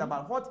accomplishment. It's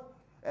about what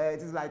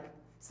it is like,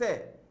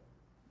 say,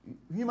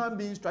 human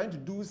beings trying to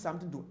do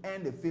something to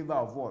earn the favor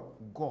of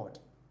what? God.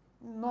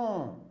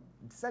 No.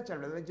 Such a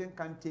religion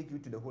can't take you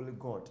to the holy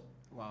God.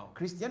 Wow.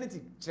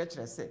 Christianity, church,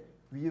 say,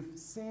 we have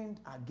sinned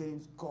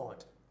against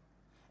God.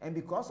 And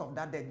because of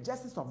that, the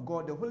justice of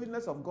God, the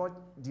holiness of God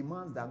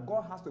demands that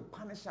God has to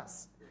punish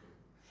us.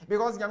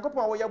 Because then that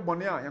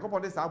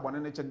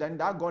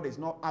God is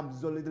not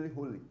absolutely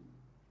holy.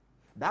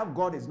 That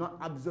God is not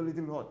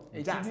absolutely hot.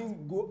 Just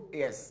go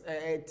yes.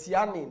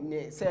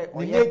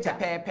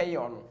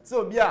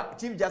 So yeah,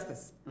 Chief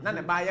Justice.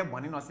 None buy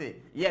money no say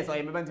yes or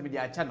you to be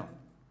their channel.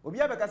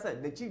 Obiabeka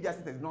said the Chief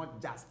Justice is not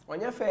just. On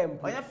your fair.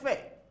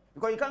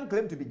 Because you can't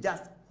claim to be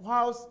just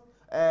whilst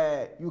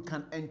you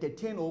can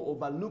entertain or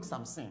overlook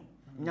some sin.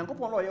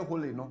 Nyankopon or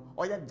holy no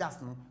or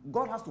just no.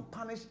 God has to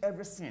punish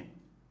every sin.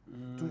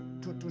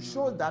 To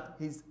show that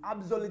he's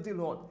absolutely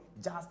Lord,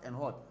 just and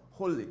hot,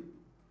 holy.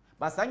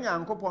 But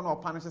Sanya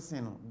punishes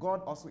sin,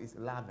 God also is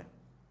loving.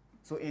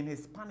 So in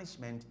his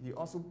punishment, he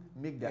also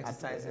make the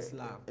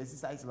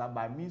exercise love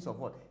by means of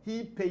what?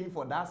 He paying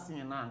for that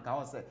sin and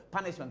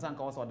punishment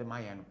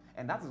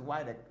and that is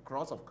why the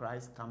cross of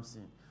Christ comes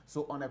in.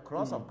 So on the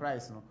cross of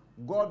Christ,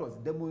 God was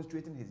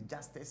demonstrating his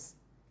justice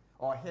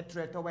or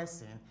hatred towards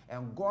sin,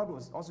 and God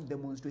was also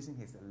demonstrating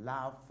his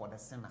love for the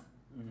sinner.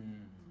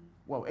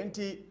 Well,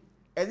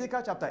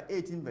 Ezekiel chapter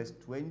 18 verse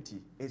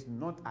 20 is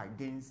not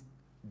against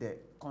the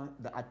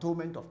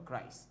atonement of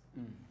Christ.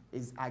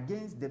 It's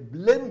against the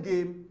blame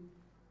game.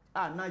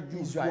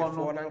 Israel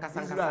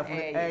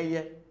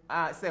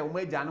say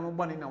janum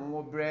boni na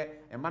wo bre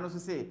e man so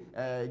say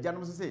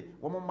janum so say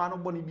wo man no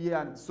boni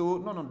bia so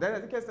no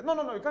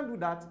you can't do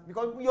that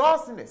because you're all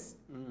sinners.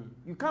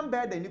 You can't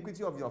bear the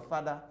iniquity of your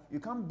father, you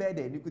can't bear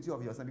the iniquity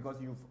of your son because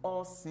you've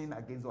all sinned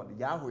against God,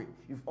 Yahweh.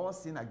 You've all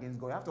sinned against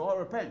God. You have to all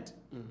repent.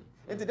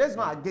 And today's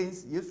not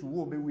against yes who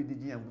will be with the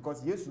GM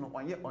because yes no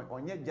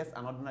on yet just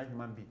an ordinary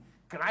human being.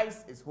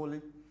 Christ is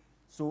holy.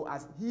 So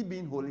as he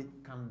being holy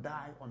can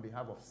die on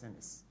behalf of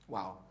sinners.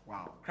 Wow.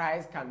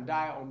 Christ can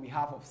die on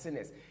behalf of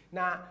sinners.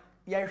 Now,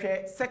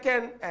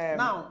 second.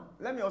 Now,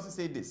 let me also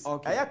say this.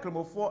 Okay.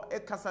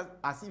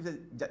 As if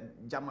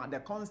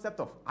the concept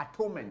of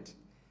atonement.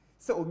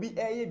 So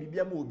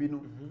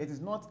it is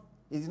not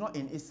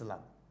in Islam.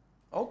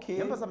 Okay.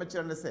 The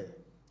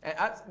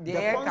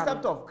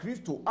concept of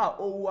Christo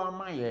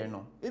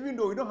even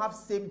though we don't have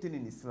same thing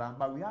in Islam,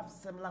 but we have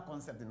similar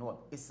concept in what?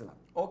 Islam.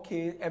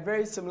 Okay, a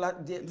very similar.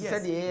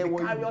 Yes,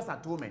 vicarious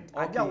atonement.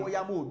 Okay.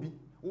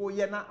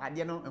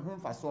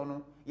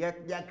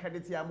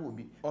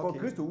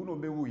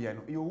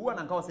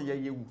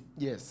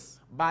 Yes.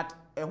 But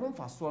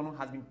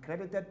has been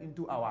credited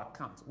into our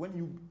account when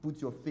you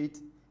put your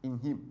faith in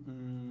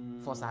him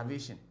for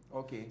salvation.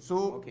 Okay.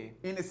 So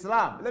in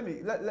Islam,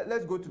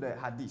 let's go to the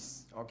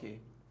hadith. Okay.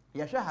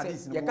 Yeah, share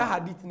hadith. Yeah,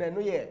 hadith na no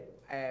ye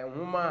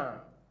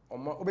homa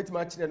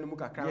obetima chire no mu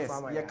kakra so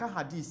ama ya. Yes, yeah,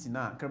 hadith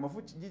na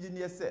kremofo gidi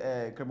ne se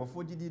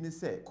kremofo gidi ne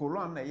se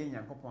Quran na ye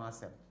Nyankopon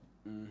asem.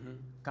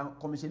 Kan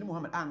commission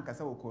Muhammad an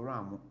kasa wo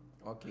Quran mu.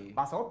 Okay.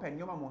 Basa wo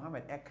penyoma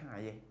Muhammad e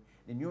kan ye.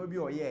 Ne nyo bi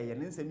o ye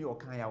ne nsem ni o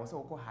kan ya wo se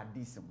wo ko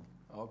hadith mu.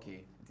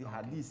 Okay. The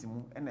hadith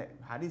mu and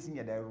hadith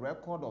is the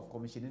record of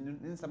commissioning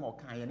in some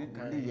kind.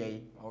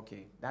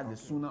 Okay. That's the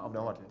sunnah of the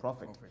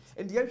prophet.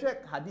 And the actual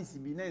hadith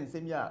be na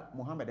nsem ya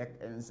Muhammad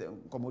and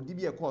komodi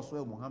bi e course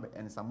where Muhammad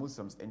and some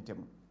Muslims enter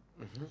mu.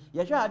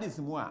 Ya hwe hadith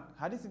mu a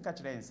hadith nka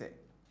kire nse.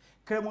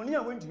 Kremoni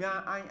a wentumi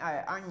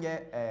anye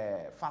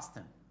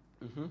fasting.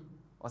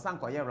 Osan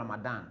ko ye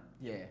Ramadan.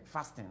 Yeah.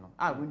 Fasting no.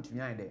 A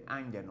wentumi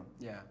anye no.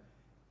 Yeah.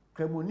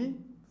 Kremoni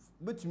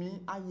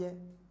betumi aye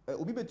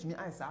obi betumi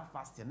aye sa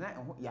fasting na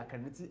ya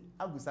kraneti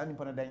agusa ni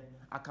pona dan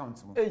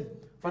account mu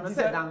fa na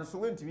say dan so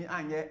wentumi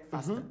anye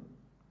fasting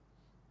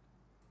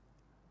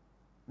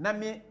na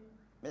me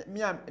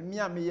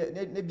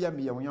bia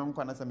me yon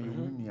kwa na say me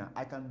nua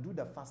I can do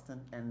the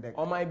fasting and the,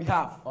 on my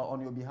behalf or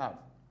on your behalf.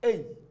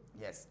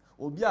 Yes,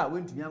 obi a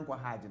wentumi ankwa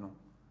hajj no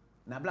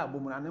na bla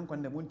bomu na nkwa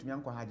na wentumi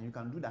ankwa hajj, you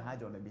can do the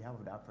hajj on the behalf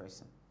of that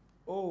person.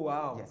 Oh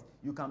wow. Yes,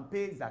 you can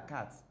pay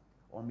zakat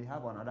on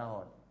behalf of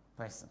another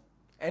person.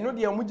 So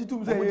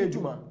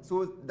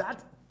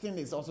that thing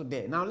is also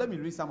there. Now let me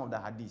read some of the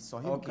hadith.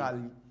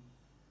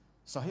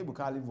 Sahih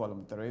Bukhari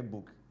volume 3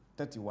 book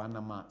 31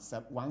 number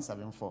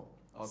 174.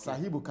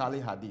 Sahih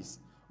Bukhari hadith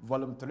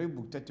volume 3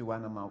 book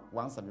 31 number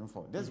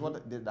 174. This is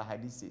what the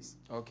hadith says.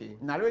 Okay.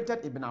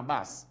 Narrated Ibn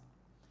Abbas.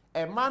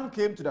 A man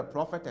came to the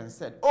prophet and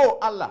said, "Oh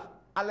Allah,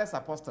 Allah's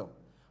apostle,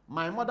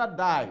 my mother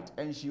died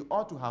and she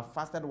ought to have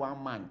fasted 1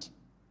 month,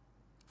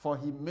 for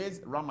he made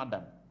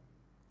Ramadan."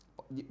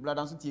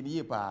 Brother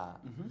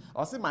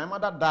or say my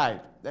mother died,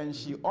 then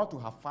she ought to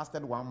have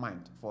fasted 1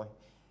 month for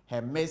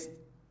her missed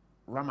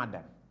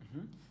Ramadan.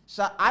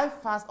 Shall I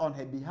fast on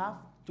her behalf?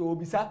 To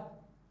Obisa?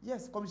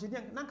 Yes, commission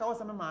nanka was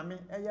some mammy,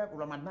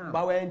 Ramadan.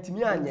 But when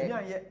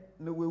Timia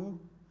no will.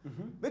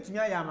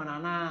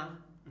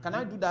 Can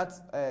I do that?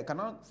 Can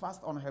I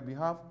fast on her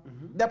behalf?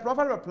 The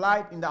prophet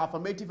replied in the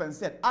affirmative and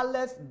said,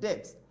 Allah's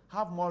debts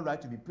have more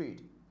right to be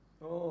paid.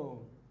 Oh.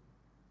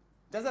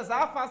 Just as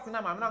I fast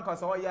na mam na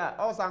nko ya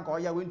o san ko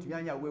ya wentu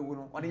anya wewu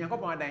no o de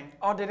Yakobon dan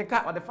o de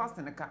ka o de fast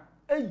na ka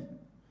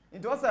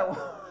into was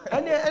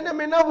ene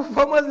me na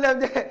for Muslim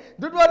de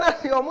do na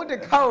o mu de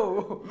ka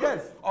o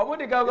yes o mu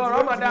de ka go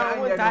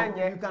Ramadan won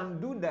tanye. You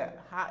can do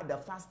the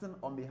fasting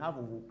on behalf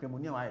of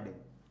Kremonia wa de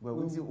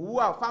we see who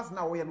are fast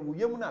now we no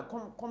yemu na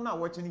come na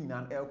watching ni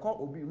na e ko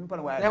obi nipa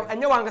na wa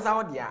enye wankasa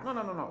ho dia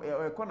no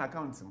e ko na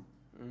account so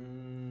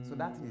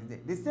that is there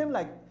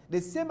the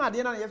same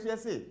idea na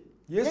yes say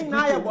yes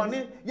na ye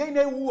bone ye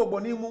na ewu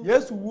obone mu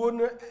yes wuo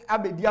no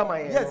abedi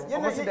amaye yes ye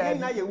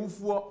na ye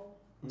wufuo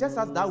just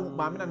as that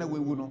maame na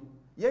wewu no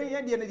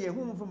ye de na ye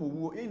hum from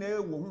owuo ye na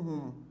ewu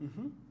hum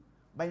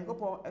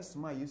Bankopo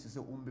esma yesu se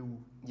umbewu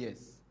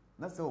yes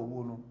na se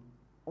owuo no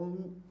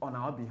onwu on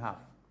our behalf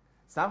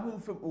sa hum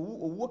from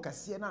owuo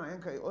kase na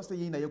nka o se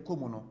ye na ye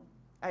komu no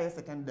aye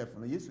second death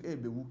no yesu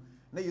ebewu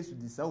na yesu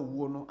di sa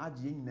owuo no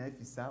agye nyina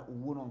afisa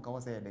owuo no nka wo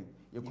se ye den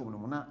ye komu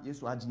no na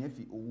yesu agye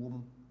afi owuo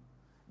mu.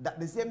 That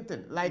the same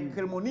thing, like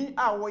ceremony,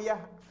 we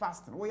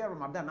fasting, we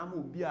Ramadan, I'm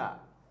obi a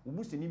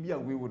ubusini bi a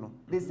we no.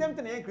 The same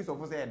thing in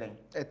Christopher said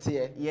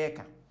then.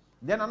 Yeah.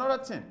 Then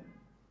another thing,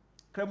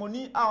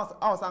 ceremony,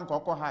 our son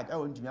called Hajj, I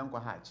want to be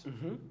Uncle Hajj.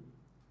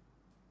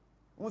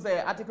 Who's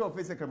the article of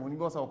face ceremony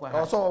goes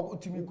also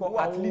to me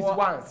at least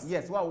once.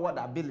 Yes, what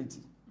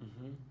ability.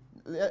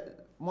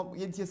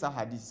 Yes,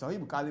 hadith. Sahih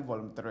Bukhari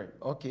volume 3.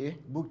 Okay.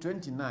 Book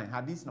 29,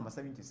 hadith number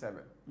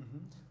 77.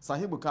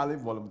 Sahih Bukhari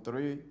volume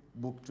 3,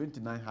 book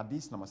 29,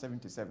 hadith number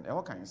 77.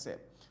 What can you say?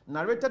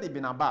 Narrated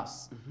Ibn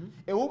Abbas.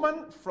 A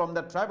woman from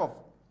the tribe of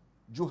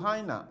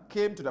Juhaina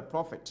came to the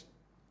prophet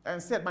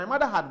and said, "My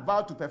mother had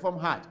vowed to perform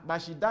Hajj, but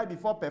she died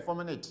before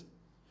performing it.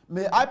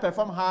 May I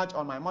perform Hajj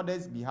on my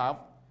mother's behalf?"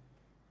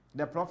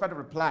 The prophet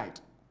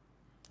replied,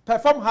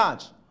 "Perform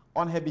Hajj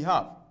on her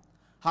behalf.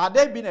 Had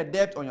there been a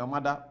debt on your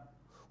mother,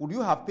 would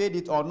you have paid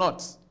it or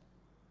not?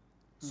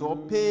 So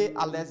pay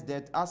Allah's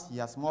debt as he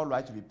has more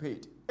right to be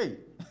paid." Hey.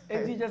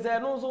 And he just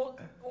said, "No, so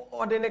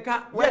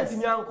Odeneka, yes,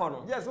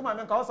 yes,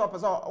 woman, also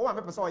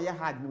person, yeah,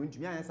 had no into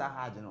me, and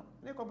I had no.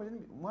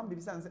 One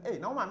baby son say, "Hey,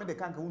 no one made the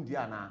canker wound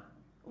Diana.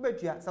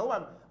 Ubetia, so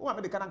one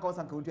made the canker cause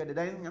and country, the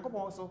dining, and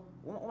also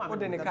one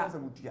made the cancer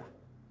would ya.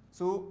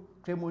 So,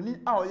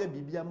 Cremoni, our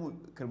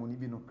Bibiamu,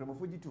 Cremonibino,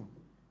 Cremofujitum.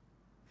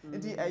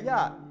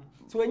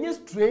 So any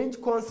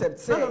strange concept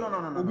say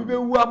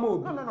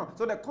no.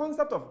 So the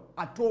concept of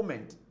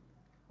atonement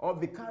or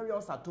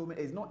vicarious atonement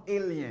is not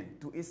alien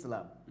to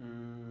Islam.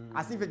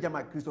 As if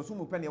Jama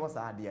Christosumu penny was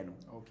a no.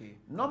 Okay.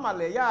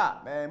 Normally,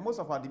 most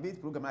of our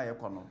debate program are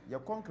you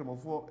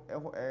concrete for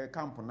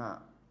camp na.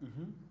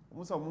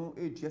 Most of them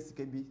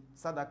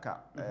sadaka,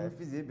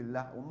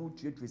 fizibilla, or mu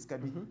treat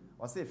kabi,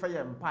 or say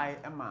fire and pie,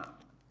 Emma,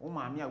 o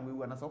maami a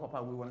wewu na so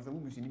papa wewu na so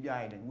busu ni bi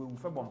aye den wewu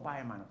fe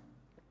bompa man.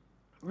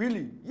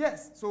 Really?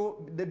 Yes.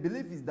 So the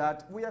belief is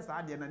that we are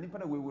sad and nipa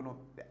na wewu no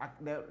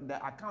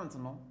the account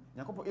no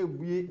Yakopo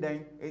ebue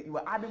then you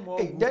are adding more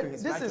good to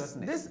his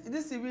righteousness.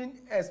 This even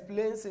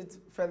explains it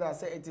further.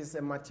 Say it is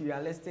a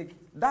materialistic.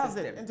 That's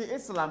system. it. Into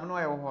Islam no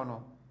e ho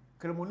no.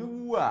 Kremoni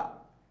wu a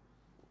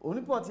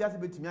oni pot ya se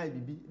betumi aye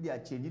bibi they are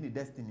changing the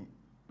destiny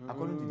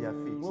according to their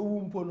faith.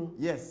 Wewu mpo no.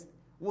 Yes.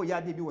 Wo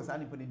ya de bi wo sa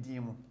nipa ne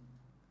din mu.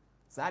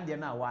 Sa de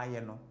na wa ye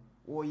no.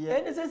 Wo ye.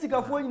 Any sense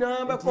sikafo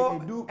nyina be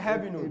ko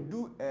heaven no.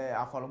 Edu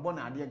afolobo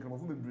na ade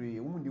nkremofo bebree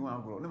wo mu di wan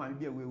agro. Na ma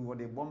bi a wewu wo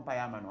de bompa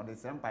ya ma no de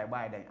sempa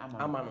ba den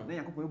ama no. Na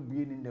Yakopo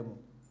ebue ni ndem.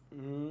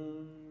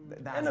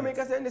 And make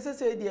us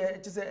say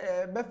it is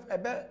a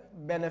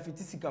benefit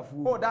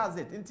sikafo. Oh, that's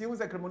it. Until you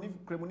say kremoni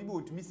bi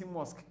otumi si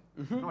mosque.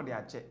 No dey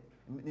ache.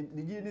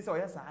 Ni say o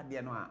yes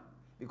ade no a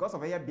because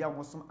of bia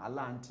mosom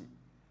alanti.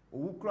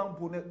 Owu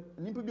krampo na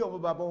nipa bi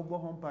obaba obo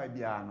hompa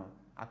bia no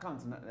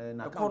account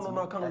na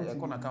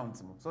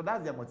account mo. So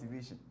that's their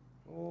motivation.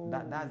 Oh.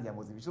 That's their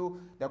motivation. So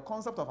the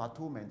concept of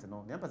atonement,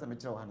 no, the person me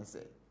tell what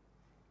say.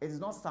 It is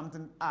not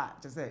something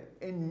just say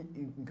any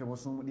in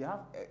they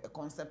have a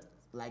concept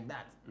like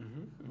that.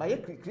 But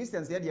yet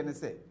Christians here they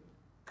say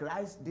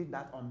Christ did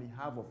that on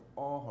behalf of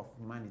all of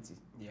humanity.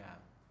 Yeah.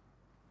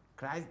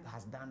 Christ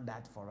has done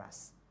that for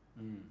us.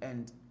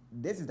 And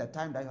this is the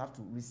time that you have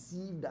to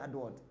receive that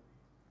word.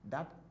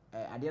 That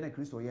Adiana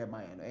Christ or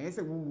man. And you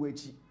say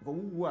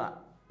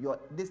your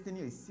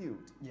destiny is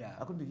sealed. Yeah.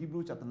 According to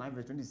Hebrews chapter 9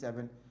 verse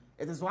 27,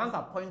 it is once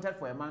appointed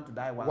for a man to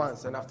die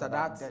once and after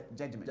that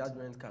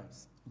judgment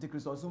comes. The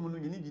Christos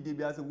you need to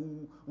be as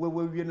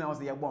we now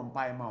say born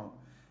pie mount.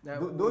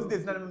 Those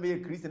days not be a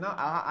Christian. Now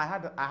I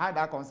had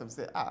that concept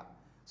say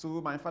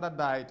so my father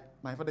died,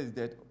 my father is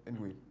dead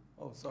anyway.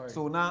 Oh sorry.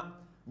 So now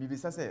maybe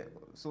say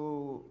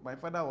so my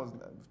father was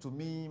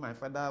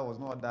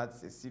not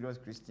that a serious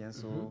Christian,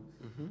 so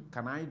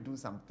can I do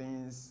some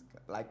things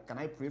like can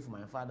I pray for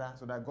my father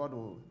so that God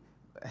will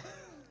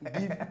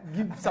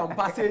give some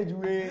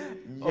passageway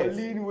or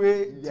lean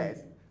way?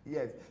 Yes.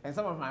 And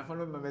some of my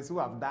family members who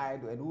have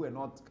died and who were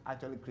not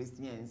actually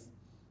Christians,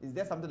 is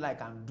there something I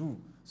can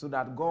do so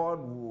that God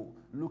will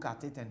look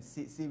at it and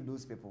save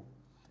those people?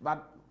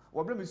 But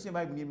once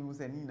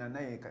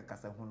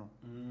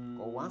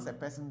a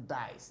person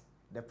dies,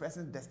 the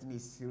person's destiny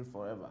is sealed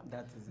forever.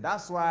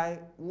 That's why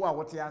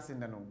what you are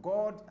saying,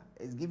 God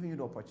is giving you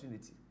the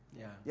opportunity.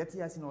 Yeah. Yet he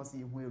has not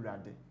seen who you are.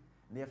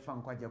 They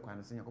found quite your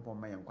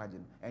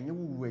and you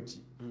will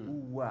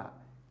who are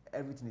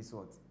everything is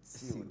what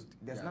sealed.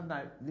 There's nothing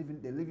that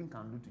the living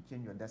can do to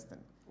change your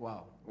destiny.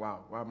 Wow.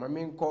 My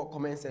main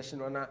comment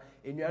section on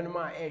in your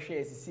animal air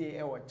share see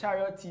our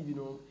Chariot TV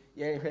no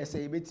yeah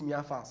say bit me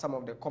afa some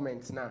of the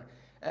comments now.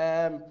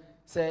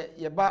 Say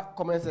your back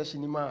comment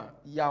section ma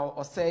ya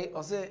or say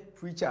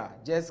preacher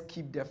just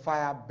keep the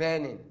fire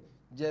burning.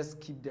 Just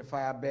keep the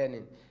fire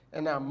burning.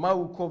 And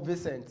Mauko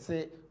Vincent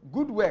say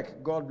good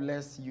work, God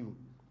bless you.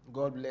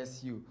 God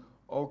bless you.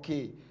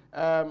 Okay.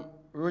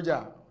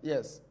 Roger,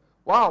 yes.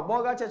 Wow,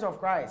 Bolga Church of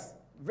Christ.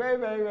 Very,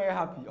 very, very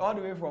happy. All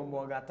the way from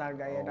Bolga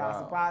Tanga. That's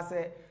the pass.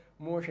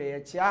 Moshe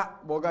Yechia,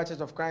 Bolga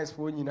Church of Christ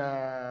for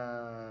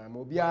Nina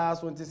Mobia,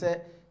 so to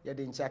say,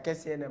 Yadin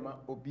Chakesianema,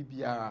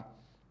 Obibia.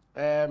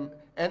 And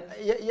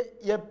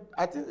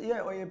I think,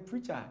 or a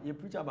preacher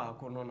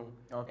about Konono.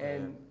 Okay.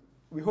 And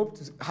we hope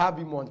to have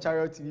him on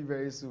Chariot TV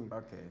very soon.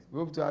 Okay. We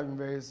hope to have him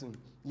very soon.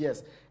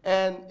 Yes.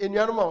 And in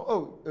your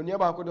normal, in your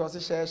back, also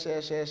share.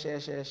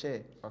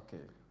 Okay.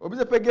 Obi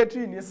the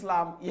pegatory in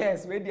Islam.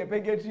 Yes, we the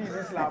pegatory in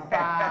Islam.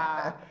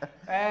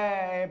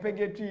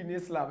 Pegatory in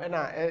Islam. And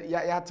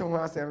ya to ho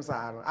asem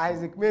sa no.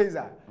 Isaac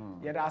Meza.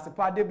 Ya da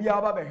sepa de bia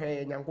oba be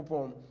hwe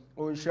Nyankopon.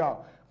 On sure.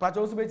 But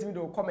also betimi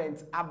do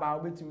comment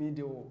about betimi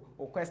de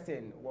o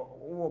question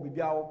wo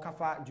bibia o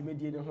kafa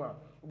dwumedie ne ho a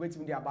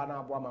betimi de aba na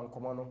abo ama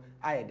nkomo no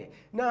ayede.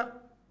 Na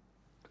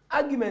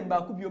argument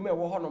ba ku bi o me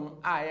wo honom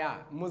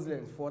aya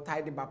Muslims for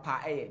tied bapa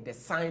the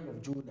sign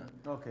of Jonah.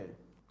 Okay.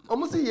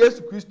 Almost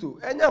Yesu Christo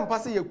enya mpa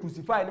se ye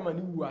crucify ne ma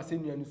ne wu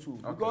asennua ne so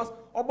because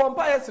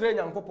obompa yesere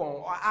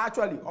Nyankopon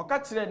actually oka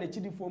kire ne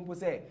chidifo mpo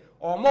say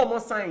omo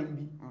sign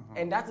bi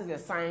and that is a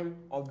sign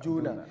of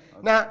Jonah.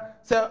 Okay. Now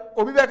say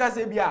obi be ka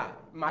say bia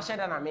ma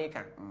sheda na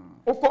America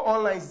oko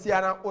online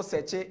siana o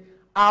search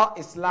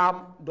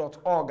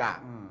alislam.org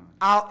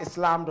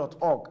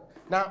alislam.org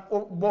now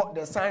about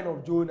the sign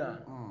of Jonah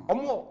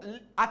omo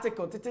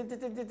article bi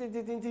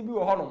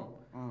wo honom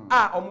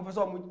omo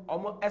person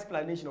omo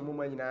explanation omo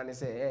manyina ne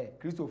say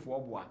Christopher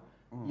Obua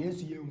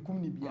Yesu ye nkum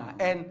ni bia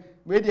and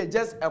maybe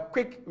just a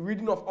quick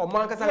reading of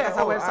Omankasa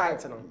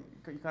website no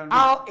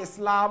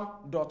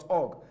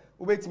alislam.org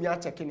obetimi a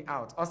checking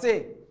out or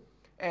say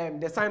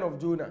the sign of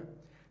Jonah.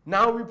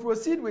 Now we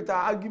proceed with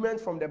our argument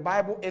from the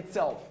Bible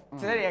itself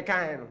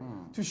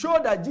to show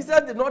that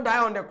Jesus did not die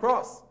on the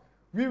cross.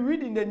 We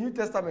read in the New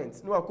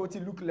Testament, no quote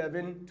Luke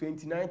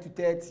 11:29 to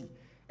 30.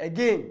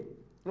 Again,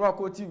 no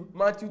quote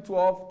Matthew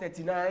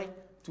 12:39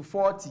 to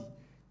 40.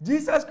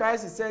 Jesus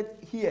Christ is said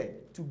here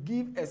to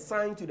give a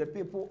sign to the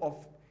people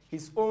of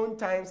his own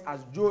times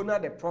as Jonah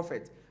the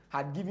prophet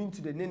had given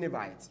to the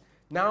Ninevites.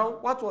 Now,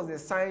 what was the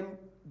sign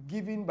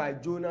given by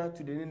Jonah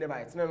to the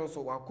Ninevites? No,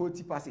 so one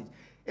quote passage.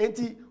 And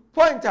the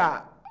point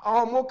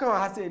our moka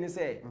has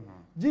say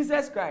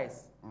Jesus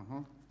Christ.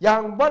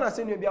 Young born as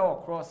be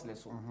our cross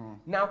lesson.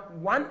 Now,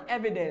 one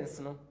evidence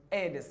no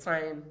the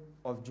sign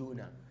of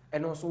Jonah.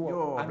 And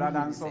also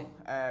brother so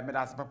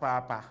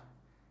papa.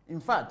 In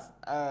fact,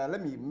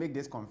 let me make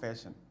this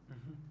confession.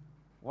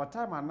 What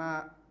time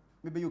ana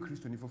maybe you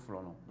Christian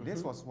for no.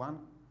 This was one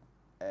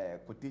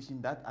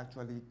quotation that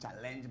actually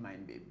challenged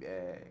me.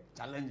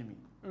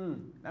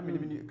 That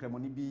made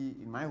me be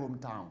in my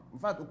hometown. In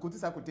fact,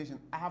 quotation,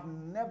 I have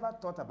never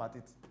thought about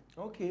it.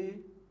 Okay.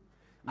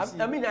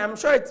 I mean, I'm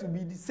sure it will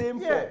be the same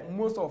for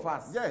most of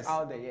us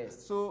out there.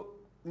 Yes. So,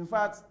 in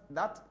fact,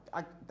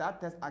 that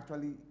test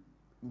actually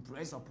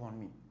impressed upon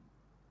me.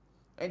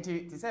 And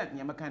to say,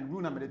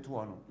 rule number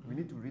 2, we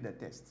need to read the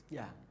text.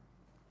 Yeah.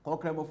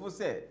 Kokremofo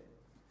said,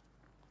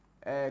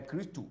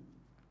 Christo,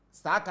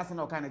 start casting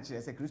all kind of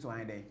cheers. Say Christo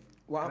ain't there.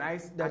 Well,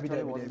 Christ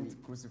actually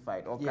wasn't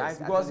crucified. Or yes, Christ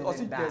because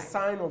also the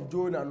sign of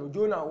Jonah. No,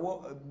 Jonah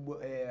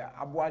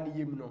abuani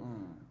yem no.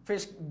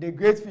 Fish, the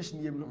great fish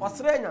yem no.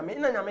 Osre nyame,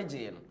 ina nyame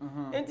je no.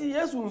 Enti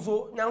Yesu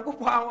nso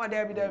nyankopɔ anwa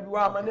da bi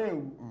wa ma na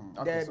ewu.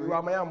 Da bi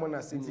wa ma ya mo na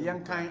se. Enti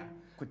yan kan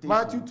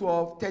Matthew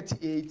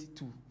 12:38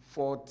 to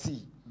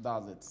 40.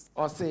 That's it.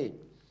 Or say,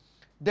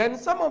 then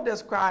some of the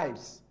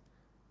scribes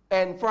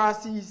and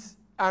Pharisees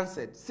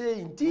answered,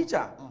 saying,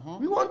 Teacher,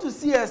 we want to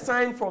see a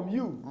sign from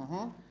you.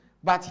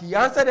 But he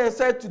answered and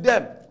said to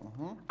them,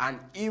 an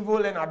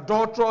evil and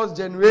adulterous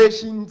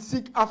generation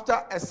seek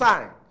after a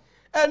sign,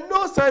 and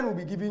no sign will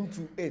be given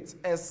to it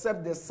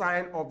except the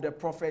sign of the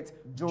prophet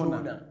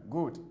Jonah.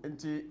 Good.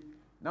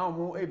 Now,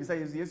 mo ebisa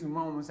Yesu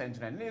ma mo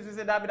century. Ne Yesu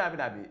say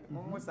dabi.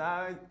 Mo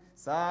sa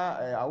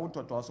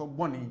awuto to so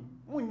boni.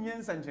 Mo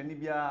nyen century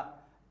bia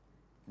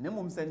ne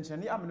mo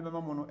century am ne bema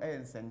mo no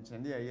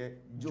century eye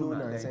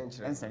Jonah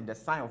and the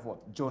sign of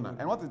what? Jonah.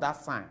 And what is that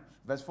sign?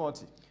 Verse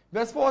 40.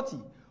 Verse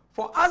 40.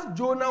 For as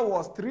Jonah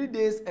was 3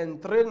 days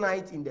and 3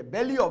 nights in the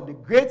belly of the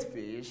great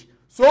fish,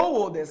 so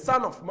will the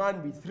Son of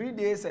Man be 3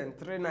 days and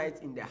 3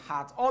 nights in the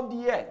heart of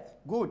the earth.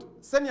 Good.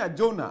 Senya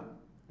Jonah.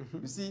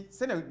 You see,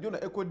 senya Jonah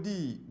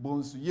ekodi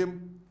bonsu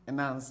yem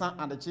nansa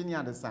and the chini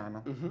and the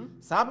sana.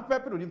 Sabe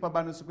pepe odi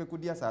papa no so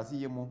ekodi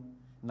asase yemo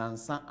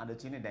nansa and the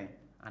chini den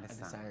and the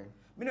sana.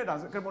 Me know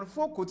that can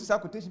for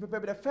quotation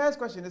pepe. The first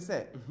question is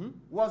say,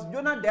 was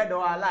Jonah dead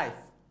or alive?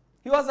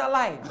 He was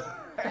alive.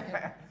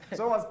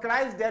 So was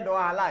Christ dead or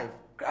alive?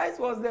 Christ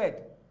was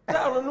dead. I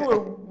don't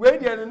know where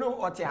they don't know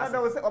what he has.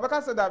 Because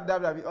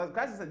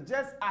Christ said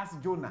just as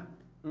Jonah.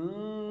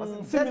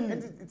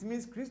 It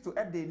means Christ to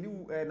add the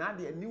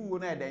new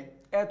one then.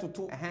 To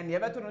two. And you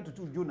better not to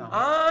two Jonah.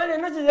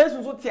 And not just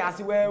so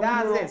Tiasi where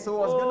that's it. So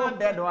was Jonah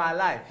dead or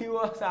alive? He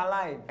was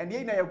alive. And you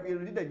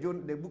read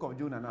the book of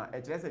Jonah now.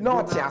 It says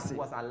no, Jonah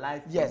was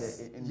alive in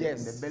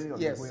the belly of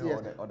the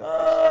whale or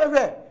the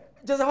fish.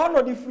 Just a whole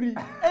lot of free.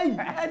 Hey,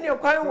 and you're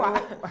quite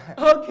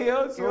okay.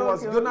 So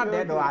was Jonah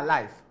dead or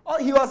alive? Oh,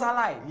 he was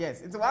alive. Yes.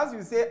 It's once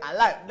you say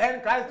alive,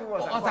 then Christ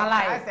was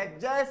alive. I said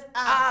just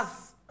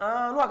as.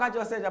 No, I can't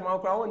just say that I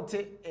won't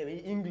take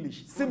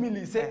English.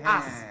 Similarly, say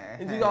as.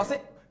 And you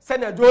say,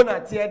 send a Jonah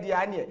tear the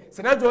anya.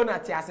 Send a Jonah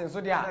tear, so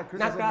they are.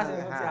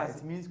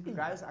 It means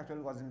Christ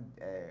actually wasn't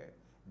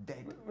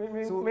dead.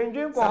 So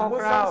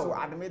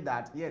admit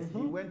that, yes,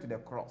 he went to the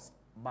cross.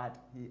 But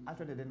he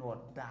actually did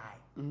not die.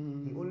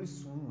 He only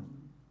swooned.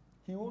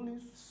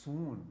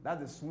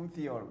 That's the swoon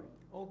theory.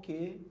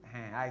 Okay.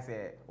 I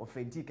say,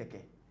 offensive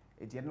keke.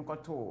 It didn't go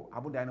to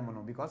Abu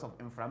Dynamo because of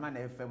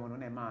inflammation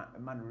FM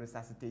man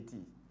resuscitate.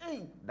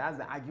 That's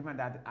the argument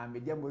that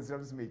medium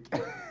Muslims make.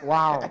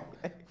 Wow.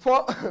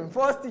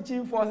 First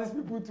teaching forces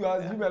people to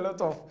assume a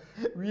lot of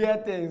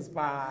weird things.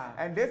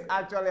 And this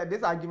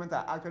argument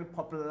are actually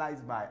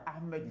popularized by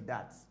Ahmed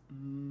Didat.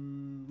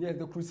 Yes,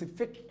 the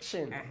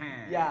crucifixion.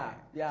 Yeah.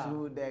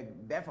 So the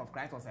death of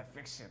Christ was a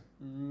fiction.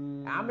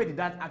 Ahmed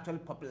Didat actually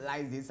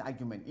popularized this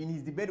argument in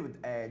his debate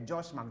with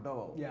Josh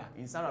McDowell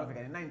in South Africa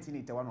in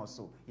 1981 or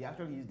so. He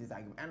actually used this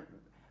argument. And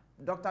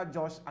Dr.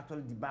 Josh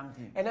actually debunked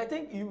him. And I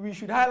think we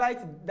should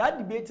highlight that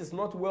debate is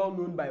not well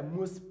known by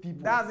most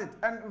people. That's it.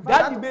 And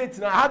that debate,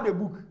 now I have the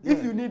book. Yeah.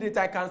 If you need it,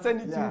 I can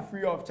send it to you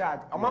free of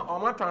charge. I'm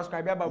not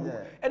transcribing the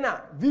book. And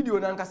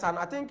video,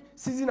 I think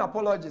season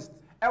apologist.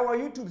 Our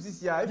YouTube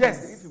this year,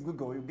 if you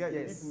Google, you get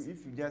if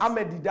you just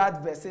Ahmed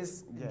Didat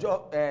versus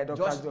Dr.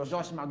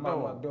 Josh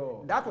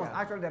McDowell. That was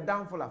actually the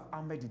downfall of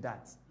Ahmed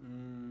Didat.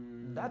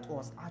 That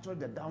was actually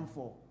the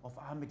downfall of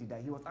Ahmed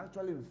Didat. He was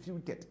actually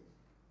refuted.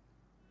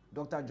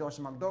 Dr. Josh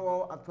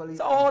McDowell actually.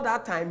 So all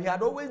that time, he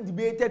had always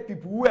debated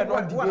people who were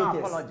not debaters. Who are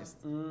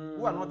apologists.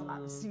 Who are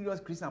not serious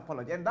Christian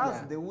apologists. And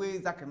that's the way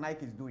Zach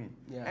Naik is doing.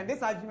 And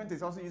this argument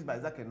is also used by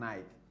Zach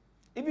Naik.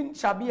 Even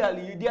Shabi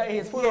Ali,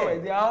 his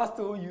followers, they are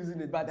still using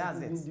it, but that's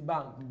it's been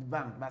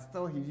debunked. But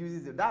still he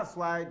uses it. That's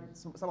why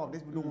some of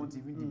these people don't want to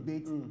even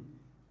debate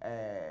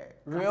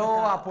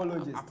real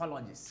apologists.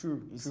 Apologists.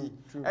 True. You see.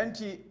 True. And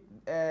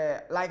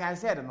like I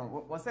said,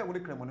 no, was that what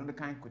the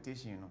kind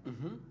quotation, you know?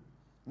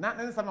 Not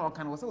then someone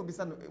can also be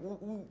some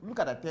look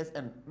at the text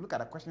and look at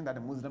the question that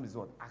the Muslim is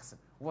what asking.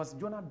 Was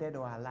Jonah dead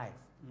or alive?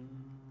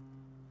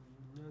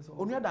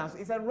 On your dance,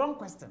 it's a wrong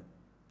question.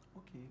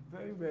 Okay,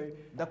 very, very.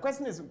 The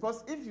question is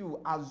because if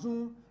you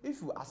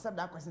accept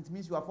that question, it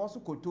means you have also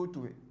kowtowed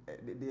to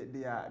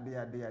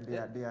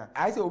their.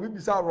 I say, we be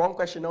some wrong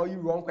question or you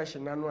wrong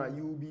question, and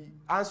you will be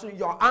answering.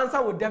 Your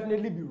answer will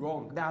definitely be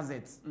wrong. That's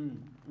it.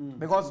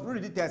 Because who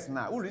read the test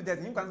now? Who read the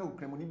test? You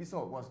can say,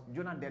 was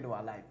Jonah dead or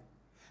alive?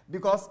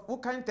 Because who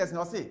can test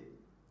now say?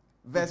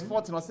 Verse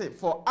 14 will say,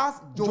 for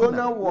us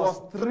Jonah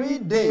was 3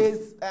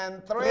 days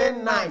and 3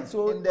 nights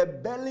in the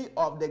belly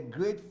of the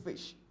great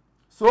fish.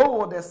 So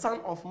will the Son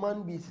of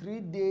Man be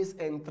 3 days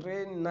and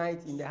 3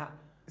 nights in the heart?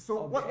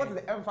 So what is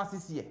the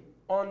emphasis here?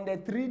 On the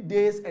 3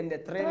 days and the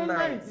 3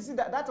 nights. You see,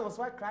 that was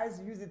why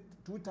Christ used it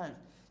 2 times.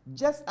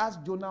 Just as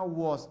Jonah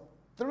was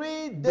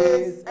 3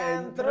 days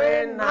and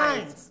 3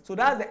 nights. So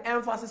that's the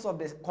emphasis of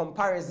the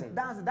comparison.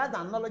 That's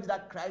the analogy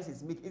that Christ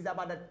is making. It's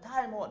about the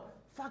time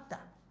factor.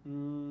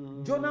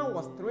 Jonah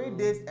was 3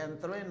 days and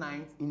 3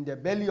 nights in the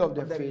belly of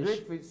the fish.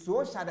 Great fish.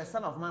 So shall the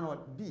Son of Man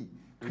be.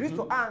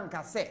 Christo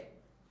anka said,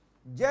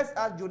 just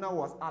as Jonah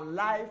was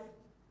alive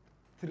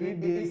 3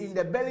 days in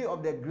the belly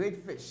of the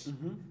great fish,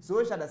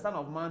 so shall the Son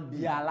of Man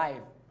be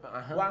alive.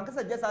 One can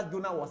say just as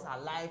Jonah was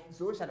alive,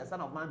 so shall the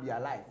Son of Man be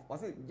alive.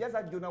 Was it just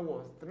as Jonah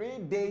was 3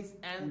 days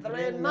and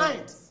 3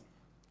 nights?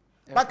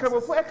 But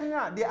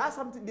they ask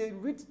something. They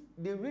read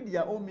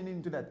their own meaning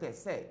into the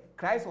text. Say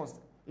Christ was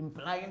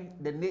implying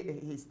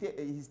his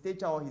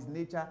stature or his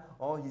nature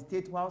or his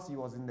state whilst he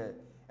was in the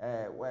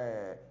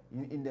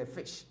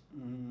fish.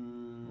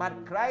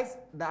 But Christ,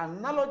 the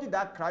analogy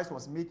that Christ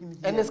was making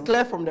here, and it's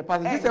clear from the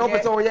passage. This is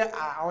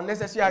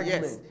unnecessary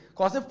argument.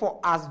 Because for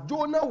as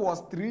Jonah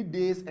was 3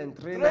 days and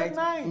 3 nights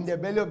in the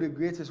belly of the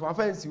great fish,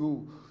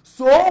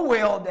 so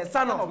will the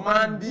Son of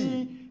Man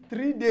be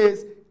 3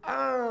 days.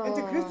 And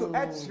Christo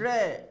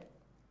rare.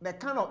 The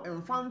kind of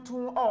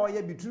infantum or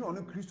ye between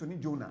on Christo ni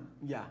Jonah.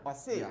 Yeah. Or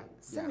say,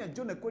 senior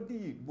Jonah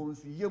kodi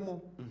bonsu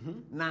yemo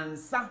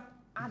nansa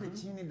ade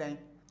chini dan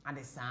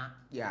ade sa.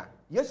 Yeah.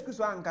 Yes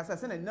Christo ankasa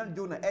sena na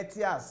Jonah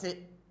etia se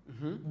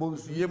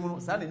bonsu yemo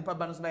sa na nipa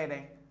ba no so na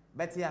dan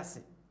betia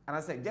se. And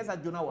I said just as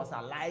Jonah was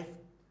alive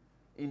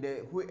in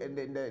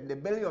the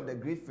belly of the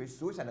great fish,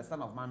 so shall the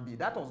Son of Man be.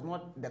 That was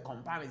not the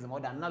comparison or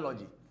the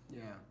analogy.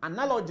 Yeah.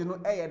 Analogy no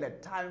the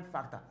time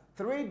factor.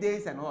 3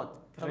 days and what?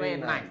 3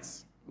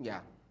 nights. Yeah.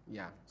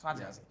 Yeah. So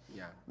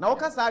yeah. Now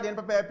okay, side and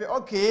paper.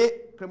 Okay,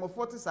 Cremo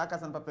 40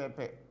 sakas and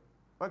paper.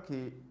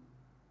 Okay.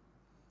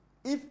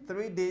 If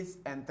 3 days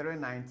and 3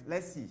 nights,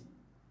 let's see.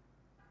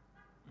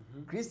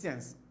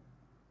 Christians,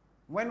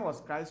 when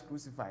was Christ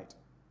crucified?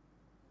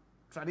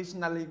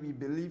 Traditionally, we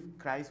believe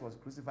Christ was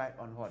crucified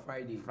on what?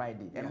 Friday.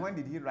 And when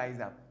did he rise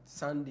up?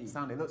 Sunday.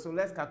 So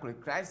let's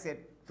calculate. Christ said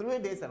 3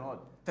 days and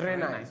what? 3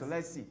 nights. So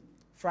let's see.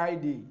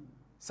 Friday,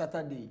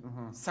 Saturday,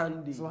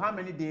 Sunday. So how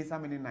many days? How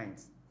many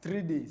nights?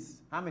 3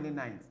 days. How many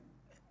nights?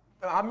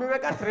 I mean,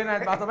 make 3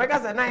 nights, but make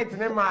a night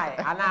in my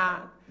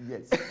Anna.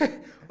 Yes.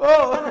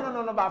 Oh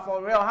no, but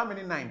for real, how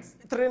many nights?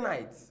 3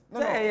 nights. No.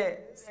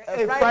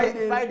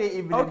 Friday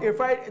evening. Okay,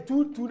 Friday,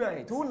 two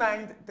nights. 2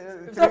 nights.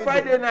 So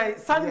Friday night,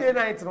 Sunday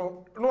night,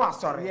 no,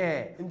 sorry.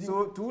 Yeah.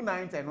 So 2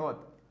 nights and what?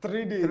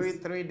 3 days.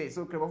 3 days.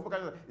 So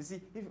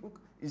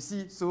you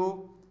see,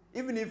 so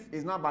even if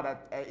it's not about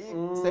that,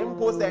 same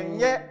post and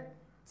yet.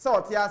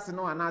 So tiasi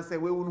no anase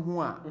we won ho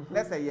a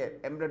let's say ye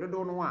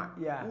embredodo no a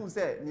who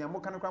say nia mo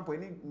kan krampo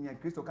ni nia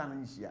Kristo kan no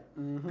nhia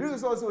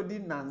Kristo also di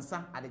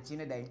nansa ade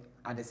chine dan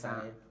ade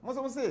san mo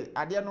so say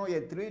ade no ye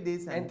 3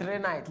 days and 3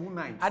 nights 2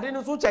 nights ade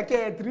no so check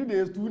 3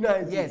 days 2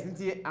 nights yes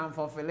nti am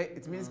fulfill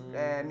it means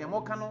nia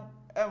mo kan no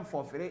em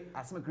fulfill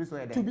asema Kristo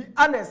ye dan to be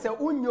honest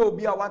unye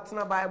obi a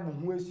watena Bible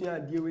ho asua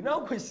ade we na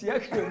ko hia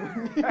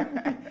kremu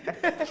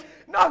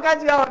no ka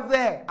ji a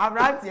say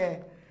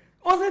abrante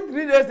also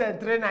 3 days and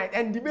 3 nights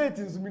and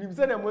debating so minim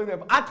say dem Moses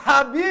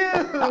atabil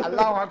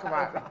Allahu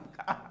Akbar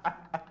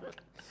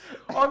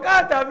oga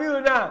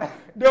atabil na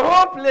the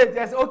whole place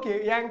yes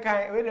okay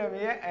yankai we dem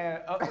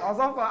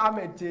also for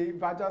Ameche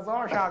but also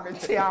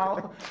Ameche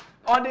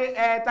on the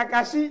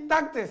Takashi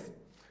tactics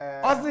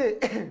also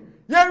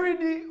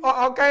yeridi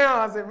okay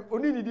also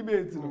oni ni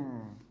debate no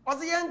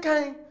also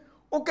yankai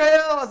okay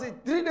also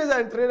 3 days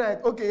and 3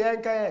 nights okay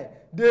yankai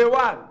day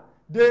 1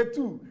 day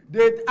 2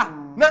 day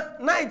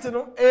night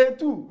no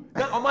A2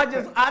 na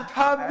omajes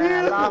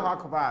atabil Allahu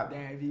Akbar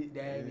David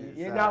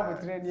you know we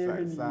train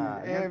very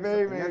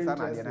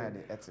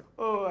interesting.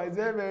 Oh, it's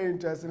very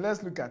interesting.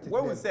 Let's look at it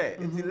when we say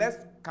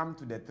let's come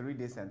to the 3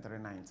 days and 3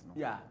 nights no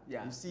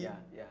you see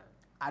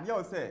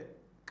adia say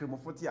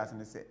Cremofoti as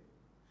ne say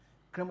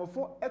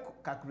Cremofo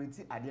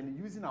calculate adia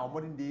using our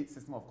modern day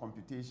system of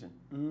computation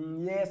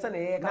yes and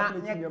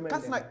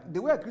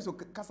the way Christo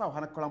kasa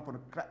ohana kolampo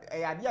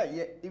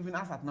adia even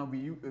as at now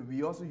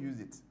we also use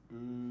it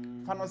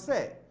fano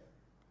say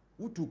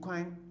utu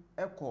kwan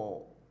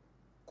eko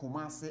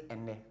Kumasi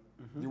ene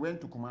you went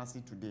to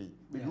Kumasi today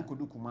we go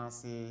do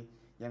Kumasi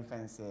yen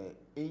fancy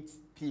 8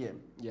 p.m.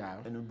 Yeah.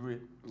 And we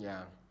break.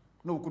 Yeah.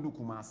 No could do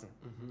kumase.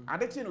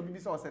 Adechi no bibi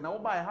say na wo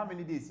buy how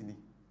many days ni?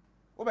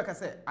 Wo be ka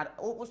say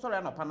o story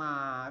anopa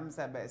na am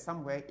say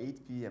somewhere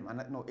 8 p.m.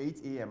 and no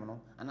 8 a.m.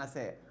 no and I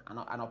say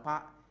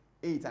anopa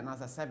 8 and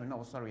answer 7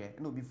 no sorry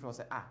no be for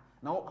say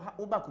now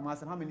wo ba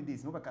kumase how many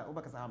days? No be ka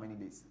say how many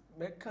days?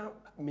 Be ka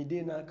me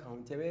day na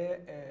count be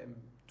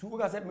two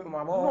ka say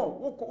mama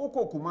no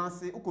wo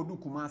kumase wo do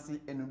kumase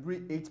and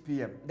break 8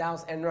 p.m. that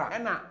was enra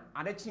and na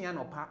adechi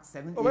anopa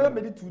 7 o be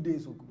maybe 2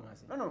 days o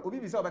kumase no obi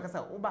be say oba ka say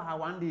wo ba ha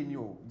 1 day ni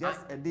o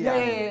just a day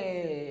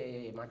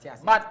yeah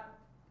Matthias but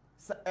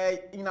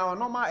in our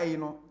normal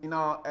in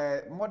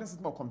our modern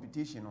system of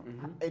computation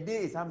a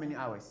day is how many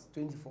hours?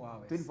 24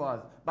 hours. 24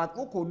 hours. But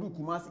we could do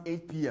Kumasi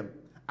 8 p.m.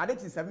 I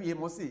think it's 7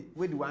 a.m. say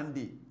we do 1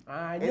 day.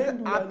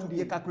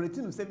 You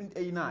calculating 7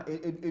 8 now.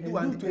 Do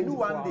 1 day.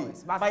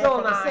 But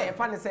still now,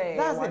 funny say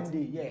that's 1 it.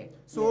 day. Yeah.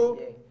 So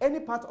any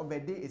part of a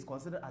day is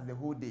considered as the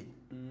whole day.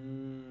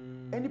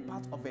 Any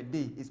part of a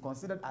day is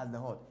considered as the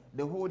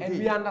whole day. And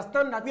we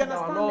understand that in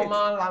our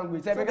normal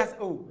language. So because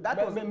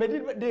that was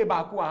day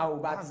back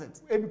but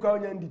it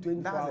become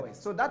 24 hours.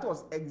 So that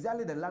was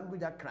exactly the language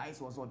that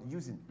Christ was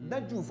using.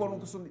 That Jew for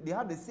they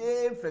have the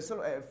same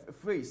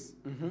phrase.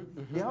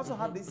 They also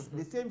have the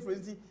same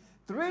phrase.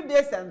 3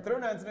 days and 3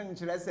 nights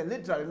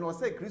literally no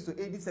say Christ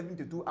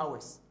 72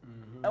 hours.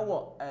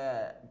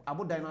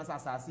 Abu Dainas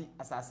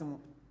assassin.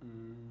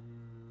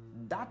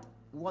 That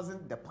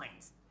wasn't the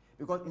point.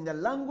 Because in the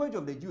language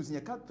of the Jews, in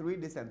you cut 3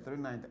 days and 3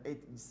 nights,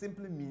 it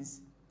simply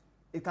means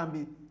it can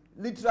be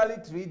literally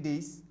 3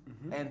 days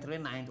and 3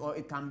 nights, or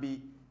it can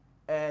be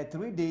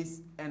 3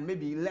 days and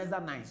maybe less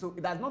than 9. So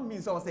it does not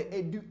mean so say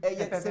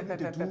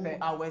 72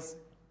 hours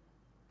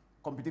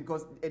completed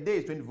because a day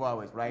is 24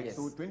 hours, right? Yes.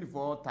 So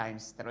 24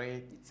 times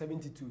 3,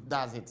 72.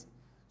 That's it.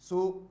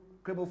 So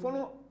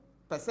Krebofono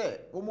per se,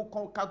 we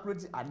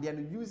calculate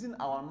and using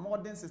our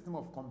modern system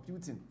of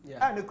computing.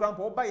 Yeah. And the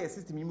crampo by a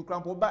system, you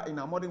crampo by in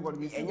our modern world.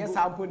 We still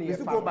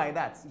go by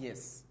that.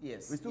 Yes. We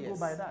still go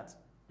by that.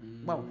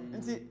 Wow.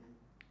 And see,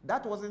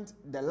 that wasn't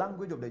the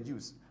language of the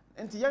Jews.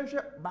 And see,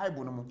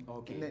 Bible no more.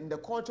 Okay. In the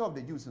culture of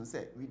the Jews,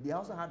 they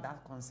also had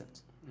that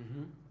concept.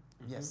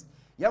 Yes.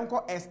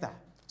 Yanko Esther,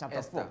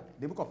 chapter 4.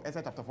 The book of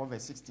Esther, chapter 4,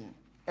 verse 16.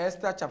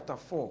 Esther, chapter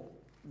 4.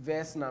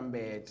 Verse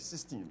number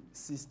 16.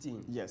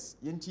 Yes.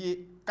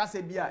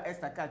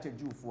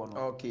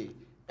 Okay.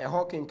 A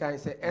Hawking can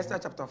say Esther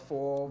chapter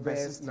 4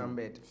 verse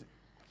number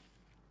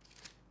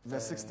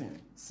verse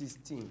 16.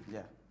 16.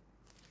 Yeah.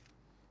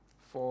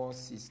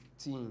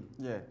 4:16.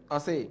 Yeah. I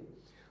say,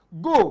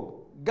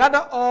 go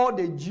gather all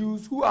the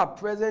Jews who are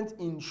present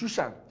in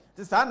Shushan.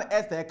 This is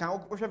Esther can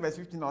verse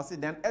 15 or say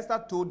then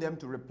Esther told them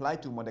to reply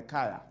to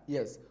Mordecai.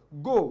 Yes.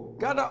 Go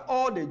gather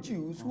all the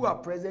Jews who are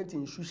present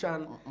in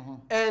Shushan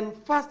and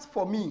fast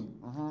for me,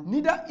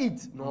 neither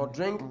eat nor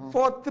drink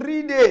for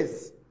 3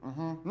 days,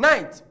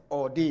 night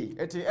or day.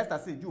 Esther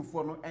said, "You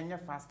for no any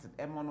fasted,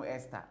 emono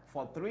Esther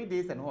for 3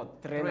 days and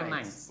what? 3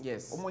 nights.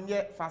 Yes.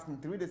 Omonye fasting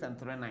 3 days and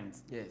 3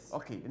 nights. Yes.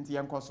 Okay. Into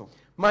yankoso.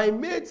 My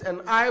mates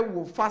and I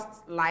will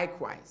fast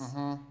likewise,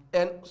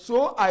 and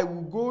so I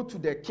will go to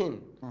the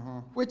king,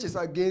 which is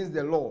against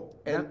the law.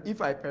 And if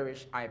I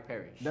perish, I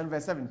perish." Then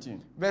verse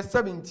 17. Verse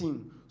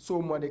 17. So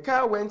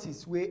Mordecai went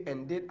his way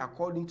and did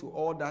according to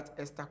all that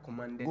Esther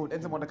commanded. Good.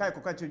 And Mordecai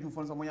could you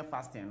for someone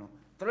fasting. No?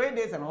 3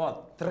 days and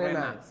what? 3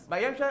 nights. But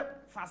you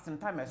fasting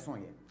time as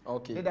soon.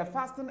 Okay. Did the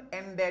fasting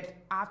ended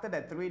after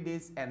the 3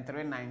 days and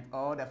 3 nights,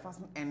 or the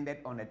fasting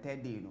ended on the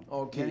 3rd day? No?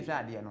 Okay.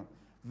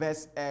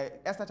 Verse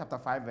Esther chapter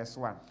 5 verse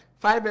 1.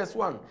 5 verse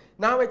 1.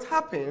 Now it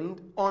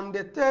happened on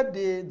the 3rd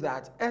day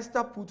that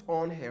Esther put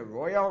on her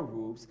royal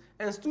robes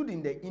and stood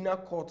in the inner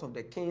court of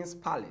the king's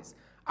palace,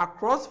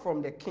 across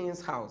from the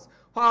king's house,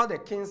 while the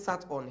king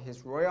sat on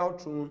his royal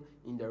throne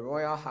in the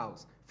royal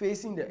house,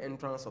 facing the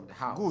entrance of the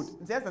house. Good.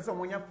 Esther said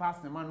when you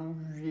fast, man,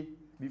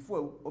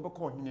 before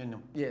overcall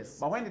him. Yes.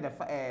 But when did the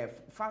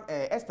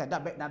Esther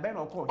that Ben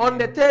occur? On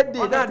the 3rd day,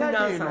 on the that 3rd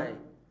day, didn't no.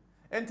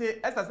 And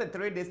Esther said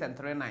 3 days and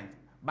 3 nights.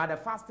 But the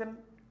fasting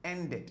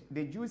ended.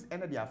 The Jews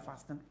ended their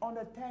fasting on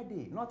the 3rd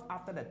day, not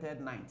after the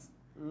 3rd night.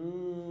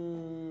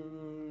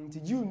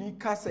 Did you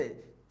need say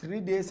 3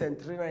 days and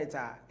 3 nights?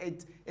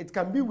 It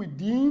can be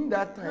within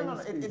that time. No.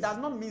 It does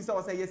not mean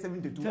so say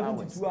 72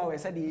 hours. 72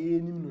 hours.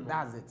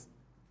 That's it.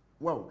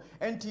 Wow.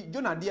 And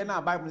Jonah dear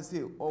now Bible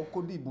say or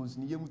could be bones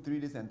ni 3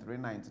 days and 3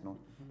 nights. No.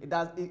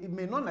 It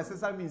may not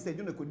necessarily mean say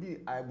Jonah could be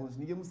bones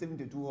ni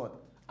 72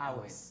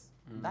 hours.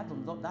 That's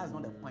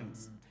not the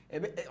point.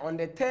 On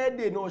the 3rd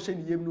day, no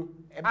shame you. No.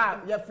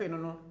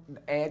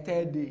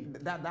 3rd day.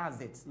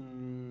 That's it.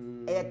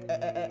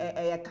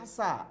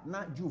 Kasa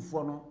na Jew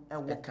for no.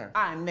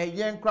 Na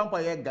yen crampa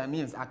ye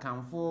Ghanaians,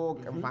 Akamfo,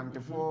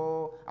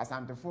 Mfantefo,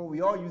 Asantefo.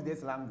 We all use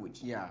this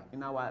language. Yeah.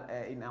 In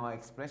our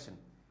expression.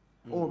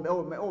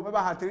 Maybe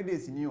I had 3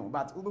 days in you,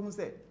 but Ubemu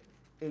said.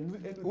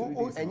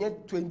 And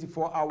yet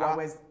 24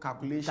 hours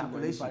calculation.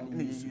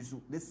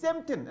 The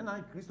same thing. And I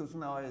Christos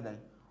now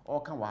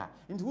or can wa.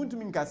 Into whom to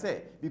mean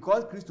say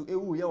because Christo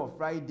ewu here on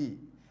Friday.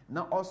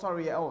 Now, oh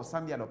sorry, oh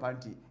Sunday and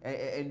Panty,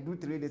 and do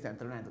 3 days and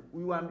 3 nights.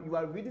 You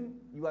are reading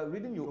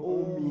your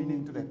own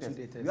meaning to the text.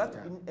 You have to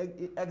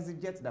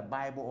exegete the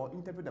Bible or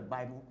interpret the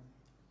Bible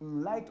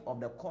in light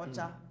of the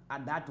culture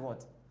at that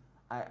what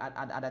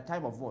at the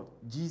time of what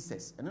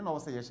Jesus. And then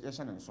also yes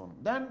and so on.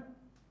 Then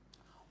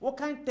what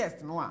kind of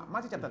text no?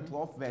 Matthew chapter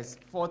 12 verse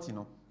 40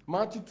 no.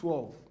 Matthew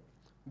 12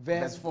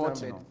 verse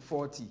 40 no.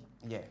 40.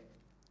 Yeah.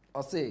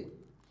 I'll say.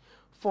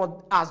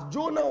 For as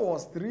Jonah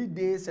was 3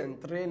 days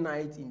and 3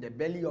 nights in the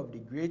belly of the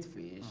great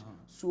fish,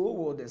 so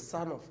will the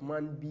Son of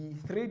Man be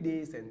 3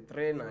 days and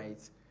 3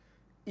 nights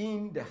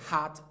in the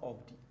heart of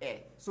the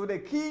earth. So the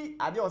key,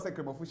 I also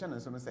Crucifixion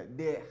and so on said,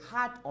 the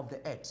heart of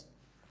the earth.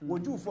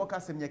 Would you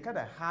focus on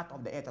the heart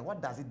of the earth? And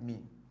what does it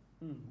mean?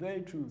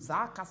 Very true.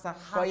 Heart of the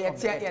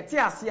earth.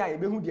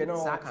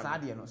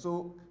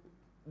 So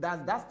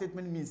that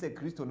statement means that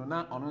Christo no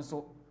na ono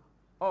so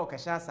oh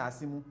kasha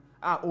sasimu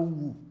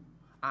owu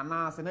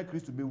ana se na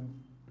Christo be wu.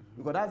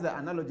 Because that's the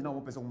analogy now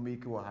one person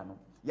make wo ha no.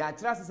 Yeah,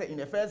 trust say in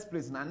the first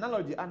place, an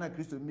analogy Anna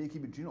Christo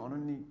make between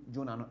only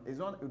Jonah. No, it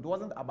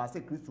wasn't about say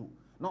Christo,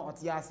 not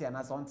Otiasi and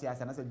Asontias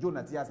and I said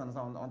Jonah Tias and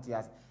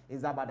Ontias.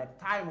 It's about the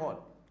time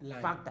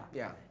factor.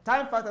 Yeah.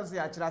 Time factor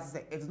say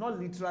say it's not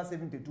literal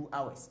 72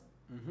 hours.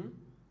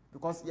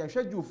 Because you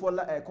should do for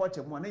a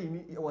culture one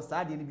it was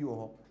sad in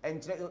view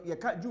and you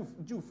can't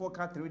do for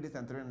 3 days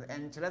and 3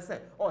 and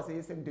say oh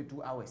say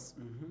 72 hours.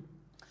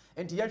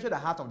 And you show the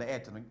heart of the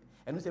earth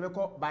and we say we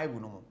call Bible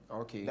no.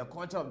 Okay. The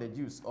culture of the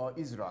Jews or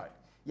Israel.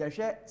 You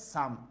share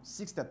Psalm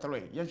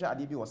 63. You share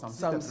Adibi or Psalm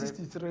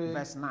 63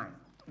 verse 9.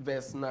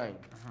 Verse 9.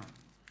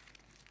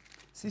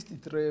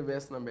 63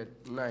 verse number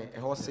 9.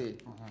 And what say?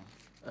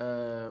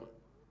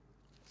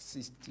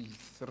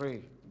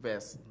 63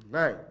 verse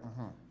 9.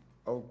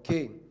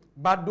 Okay.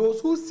 But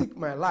those who seek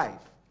my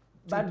life.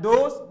 But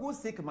those who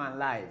seek my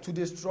life. To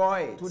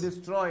destroy it. To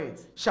destroy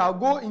it. Shall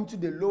go into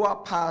the lower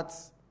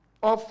parts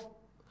of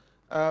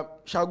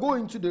shall go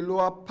into the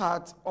lower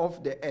part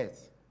of the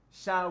earth.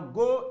 Shall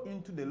go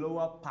into the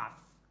lower part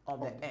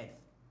of the earth.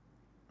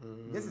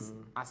 This is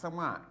as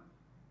someone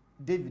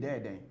David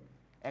Eden.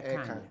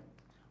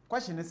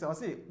 Question is, I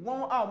say,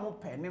 one hour more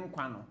penning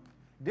kwano.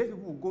 These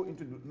people will go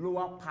into the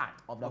lower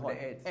part of the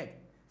earth.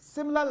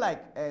 Similar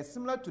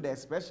to the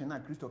expression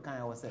that Christo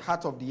can was say.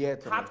 Heart of the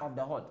earth. Heart of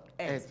the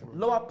earth.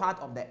 Lower part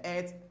of the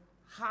earth.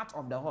 Heart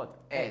of the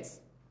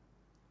earth.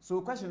 So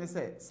question is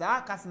say,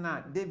 Sir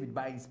Kasna David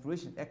by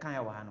inspiration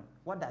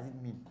what does it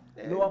mean?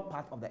 Lower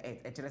part of the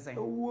earth.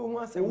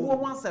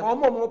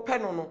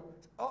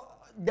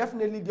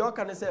 Definitely the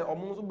can say they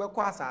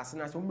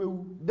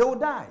will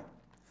die.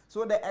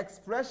 So the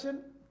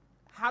expression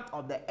heart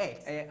of the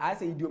earth. I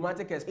say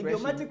idiomatic expression.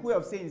 Idiomatic way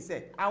of saying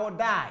say, I will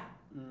die.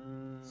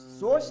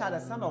 So shall the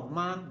Son of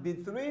Man be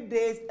 3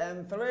 days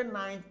and 3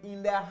 nights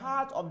in the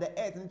heart of the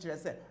earth. And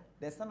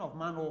the Son of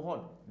Man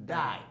will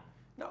die.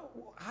 Now,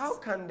 how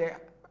can the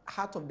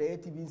heart of the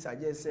earth even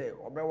suggest say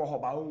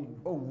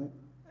no.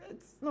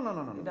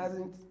 It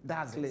doesn't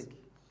click.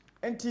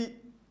 And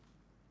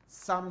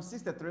Psalm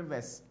 63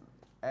 verse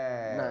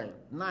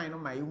 9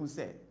 on my who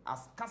said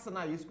as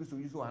Kasana used to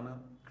use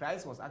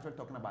Christ was actually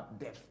talking about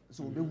death.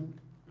 So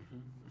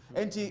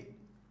and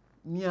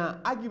near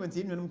argument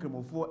in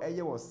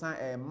was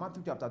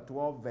Matthew chapter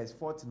 12 verse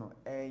 14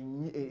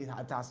 and it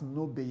has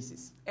no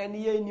basis. And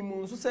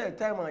ye so say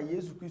time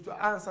Jesus Christ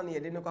answer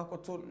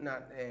na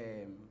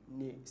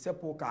ni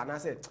sepulchre na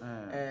say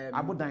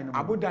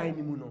abodan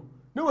ni mu no.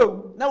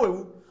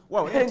 No,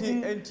 well,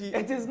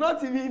 it is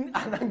not even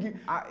an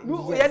argument.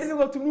 No, yes.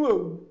 Go to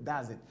know.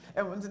 That's it.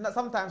 And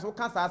sometimes we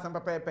can't say some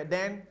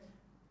then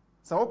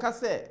so we can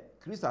say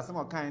Christ as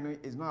some kind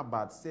is not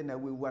about saying that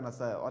we want to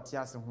say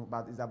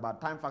but it's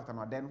about time factor.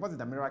 Now then what is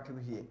the miracle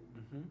here?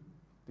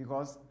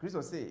 Because Christ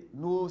will say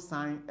no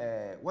sign.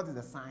 What is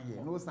the sign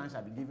here? No sign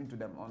shall be given to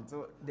them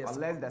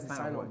unless the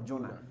sign of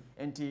Jonah.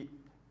 And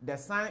the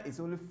sign is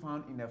only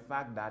found in the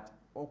fact that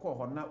no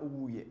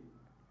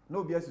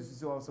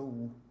BS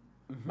also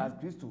but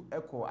Christ to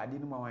echo I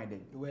didn't know why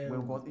then.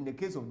 Because in the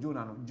case of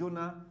Jonah,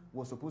 Jonah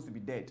was supposed to be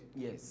dead.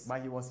 Yes.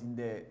 But he was in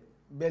the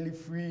belly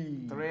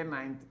free 3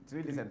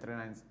 days and 3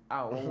 nights.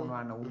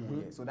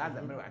 So that's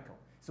the miracle.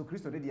 So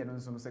Christ did the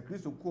announcement. So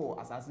Christ call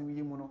assassin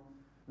you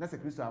that's a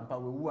Christ and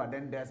power.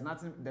 Then there's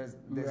nothing. There's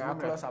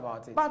miraculous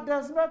about it. But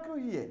there's miracle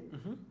here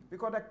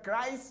because the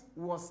Christ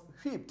was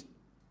whipped,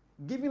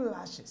 given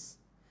lashes.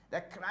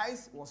 The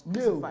Christ was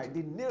crucified.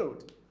 They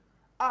nailed.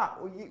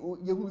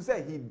 You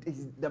say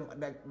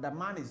the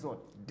man is what?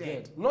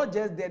 Dead. Not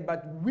just dead,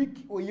 but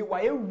weak.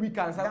 Why weak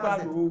and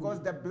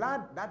because the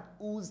blood that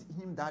oozed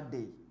him that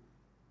day.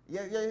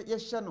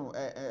 Yes,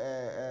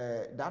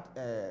 that.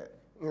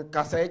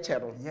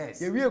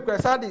 Yes.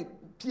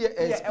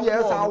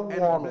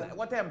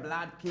 What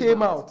blood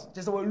came out.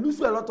 Just we lose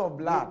a lot of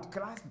blood.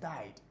 Christ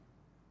died.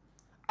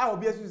 I will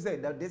be able to say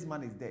that this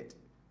man is dead.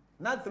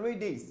 Not 3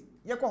 days.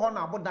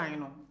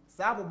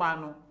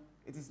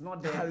 It is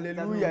not there.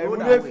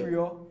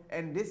 Hallelujah.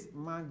 And this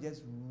man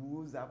just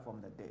rose up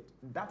from the dead.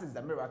 That is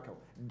the miracle.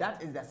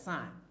 That is the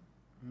sign.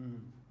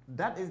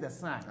 That is the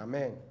sign.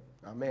 Amen.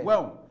 Amen.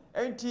 Well,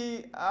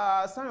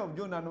 son of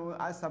Jonah, no,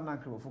 as some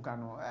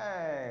Fukano,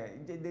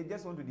 they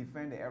just want to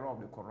defend the error of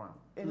the Quran.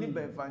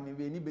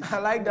 I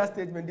like that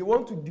statement. They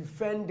want to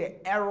defend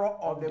the error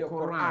of the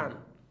Quran.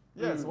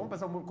 Yes, one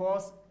person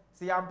because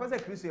see, I'm person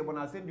Christo, when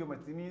I send you,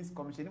 it means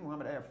commissioning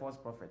Muhammad a false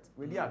prophet.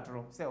 We did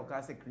true. Say,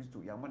 okay, say Christo,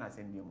 you want to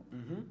send you.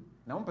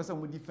 Now, one person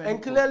will defend.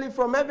 And clearly,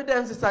 from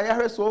evidences I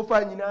heard so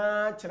far, you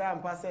know, Chira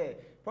and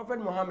Prophet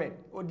Muhammad,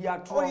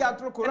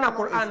 Odiatro,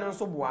 Quran, and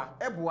so bois,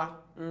 Ebois,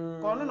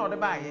 Corner or the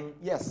buy.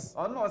 Yes,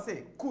 or no,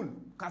 say, cool,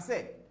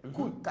 casse,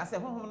 cool, casse,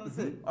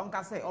 on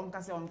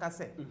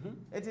casse.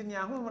 It's in your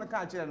home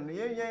culture, and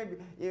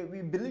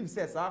we believe,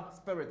 says our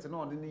spirits and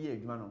all in the year,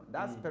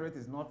 that spirit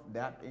is not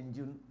that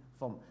angel.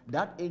 From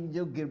that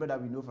angel Gabriel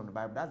that we know from the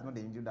Bible, that's not the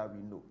angel that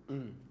we know.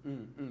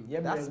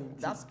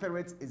 That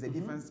spirit is a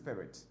different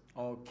spirit.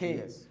 Okay.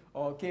 Yes.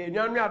 Okay.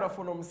 Nyanwe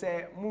adofo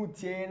say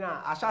mutie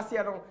na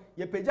ahyase no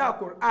ye peja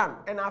Quran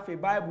and afi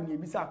Bible ni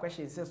ebisa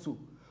question say so.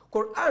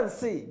 Quran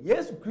say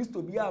Yesu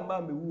Kristo bi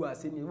amba mewu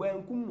aseni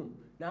wankum no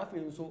na afi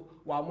nso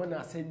wa mo na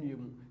aseni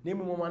mu. Na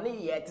emu mo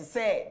ne ye te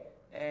say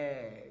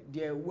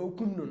de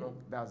wakum no.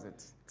 That's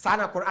it.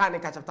 Sana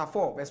Quran chapter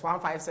 4 verse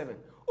 157.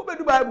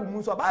 Obedu Bible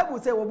mu so Bible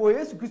say wo bo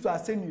Yesu Kristo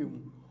aseni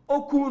mu.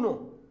 Oku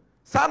no.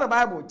 Sana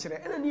Bible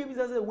chere ena ni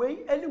ebisa say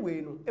we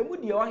anyway no emu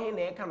de ohe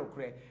na e ka no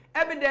kre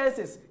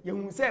evidences you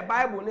hu say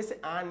Bible ne say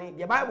ani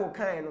the Bible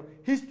kan no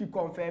history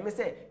confirm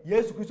say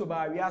Yesu Kristo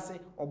ba wiase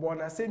obo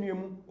na aseni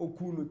mu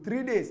oku no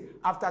 3 days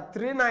after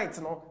 3 nights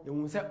no you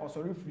hu say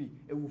osori free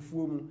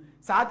ewufuo mu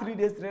sa 3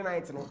 days 3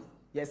 nights no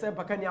yes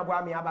pakani abo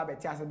ame aba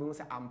beti ase be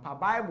say ampa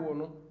Bible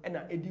no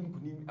ena edi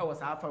nkunim e wo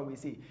sa afan we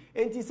say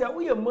enti say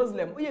we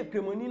Muslim we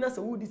kremoni na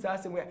say we di sa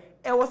asem we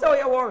e wo say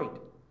we worried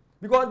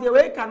because the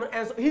way can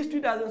and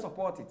history doesn't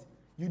support it.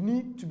 You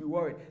need to be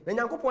worried. Then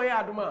Yankopon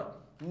ya adoma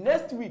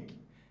next week.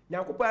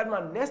 Yankopon ya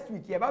adoma next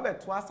week. Ye ba be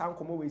to asa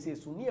nkomo we say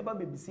so. Ni e ba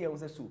be bisi e won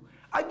say so.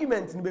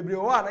 Argument ni bebre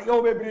o na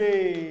yo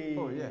bebre.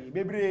 Oh yeah.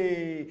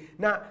 Bebre.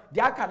 Na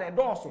dia aka na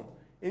doso.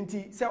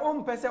 Enti say o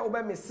mpese o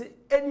be miss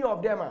any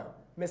of them a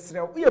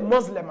mesre we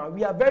Muslim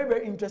we are very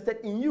very interested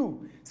in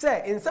you.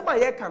 Say in sema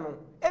ye ka no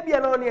e bia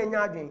na o na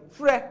enya adwen.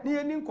 Frɛ ni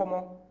eni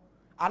nkomo.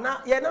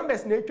 Ana your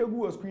numbers na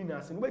etwagu o screen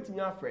as no betimi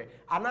afre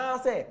ana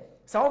say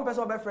some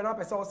person be friend na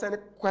person send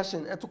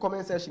question to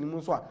comment section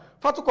mu so a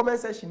fa to comment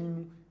section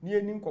mu ni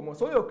eni nkomo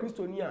so your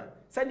Christian a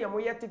send your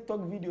moye TikTok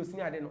videos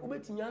ni ade no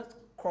obetimi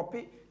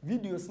copy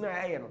videos na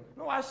aye no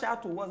na wa share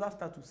to WhatsApp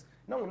status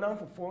na wonam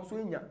fofo so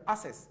enya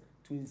access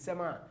to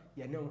nsema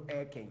ye ne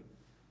eken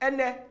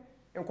ene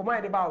nkomo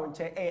ye de ba wo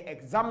nche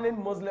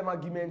examining Muslim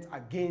argument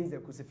against the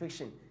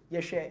crucifixion ye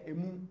share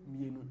emu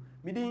mienu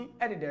midin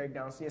ede Derek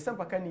down so ye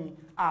sempakani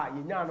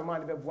ye nya no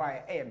man be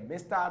boa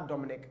Mr.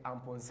 Dominic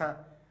Amponsa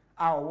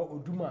wo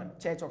Oduman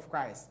Church of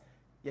Christ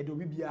ye do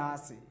bibia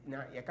ase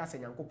na ye ka se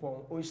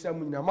Nyankopon o nhira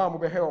mu nyina ma mo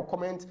be he o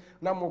comment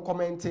na mo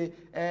comment ye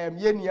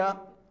nua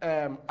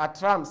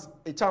Atrams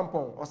a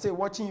champon or say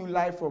watching you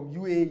live from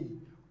UAE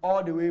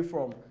all the way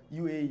from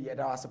UAE that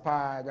was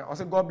I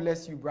say God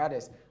bless you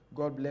brothers,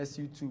 God bless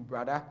you too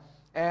brother.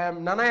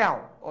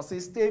 Nanayao or say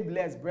stay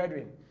blessed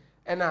brethren.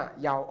 And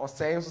yaw or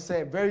say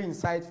very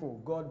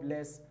insightful. God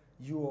bless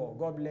you all.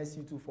 God bless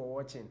you too for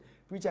watching.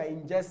 Preacher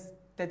in just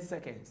 30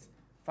 seconds.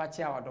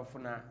 Fachi our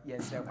dofuna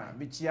yes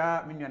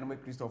Bichia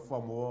minyanome Christopher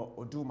mo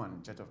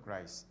Oduman Church of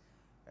Christ.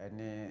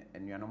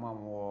 And yanoma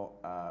mo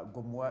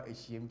Gomwa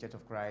Eshiem Church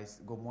of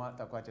Christ, Gomwa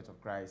Takwa Church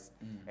of Christ.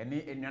 And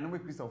yanome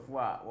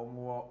Christopher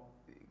mo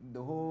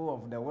the whole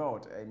of the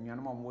world and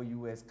yanoma mo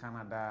US,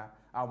 Canada,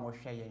 our mo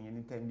sharing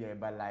anytime you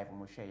ever live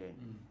mo sharing.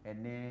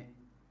 And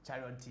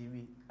Chariot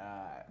TV,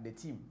 the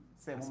team,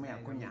 say Mummy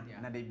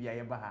Akunya, na de bia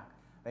ye baha.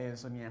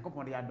 So ni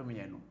Yankopon de adom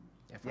ye no.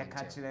 Ye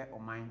ka kire o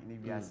man ni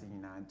bia se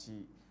nyina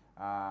nti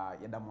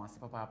ye da mo ase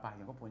papa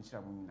Yankopon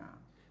hira mu nyina.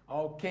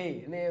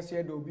 Okay, na yeso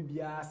ye do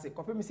bibia se.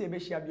 Kope mi se be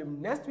hia biam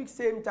next week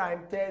same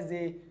time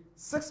Thursday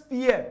 6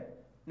 p.m.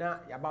 na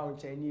ya ba on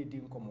chen ni edi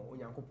nkomo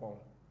Onyankopon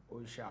o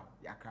hia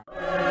yakra. Oh,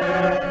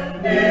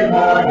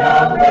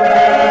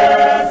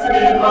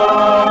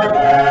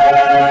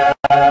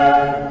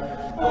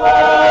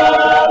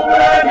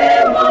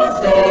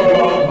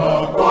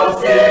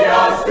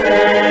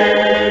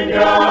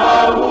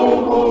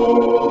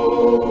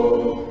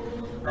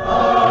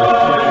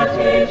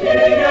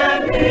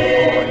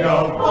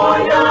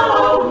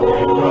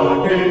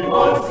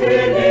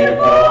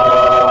 yeah,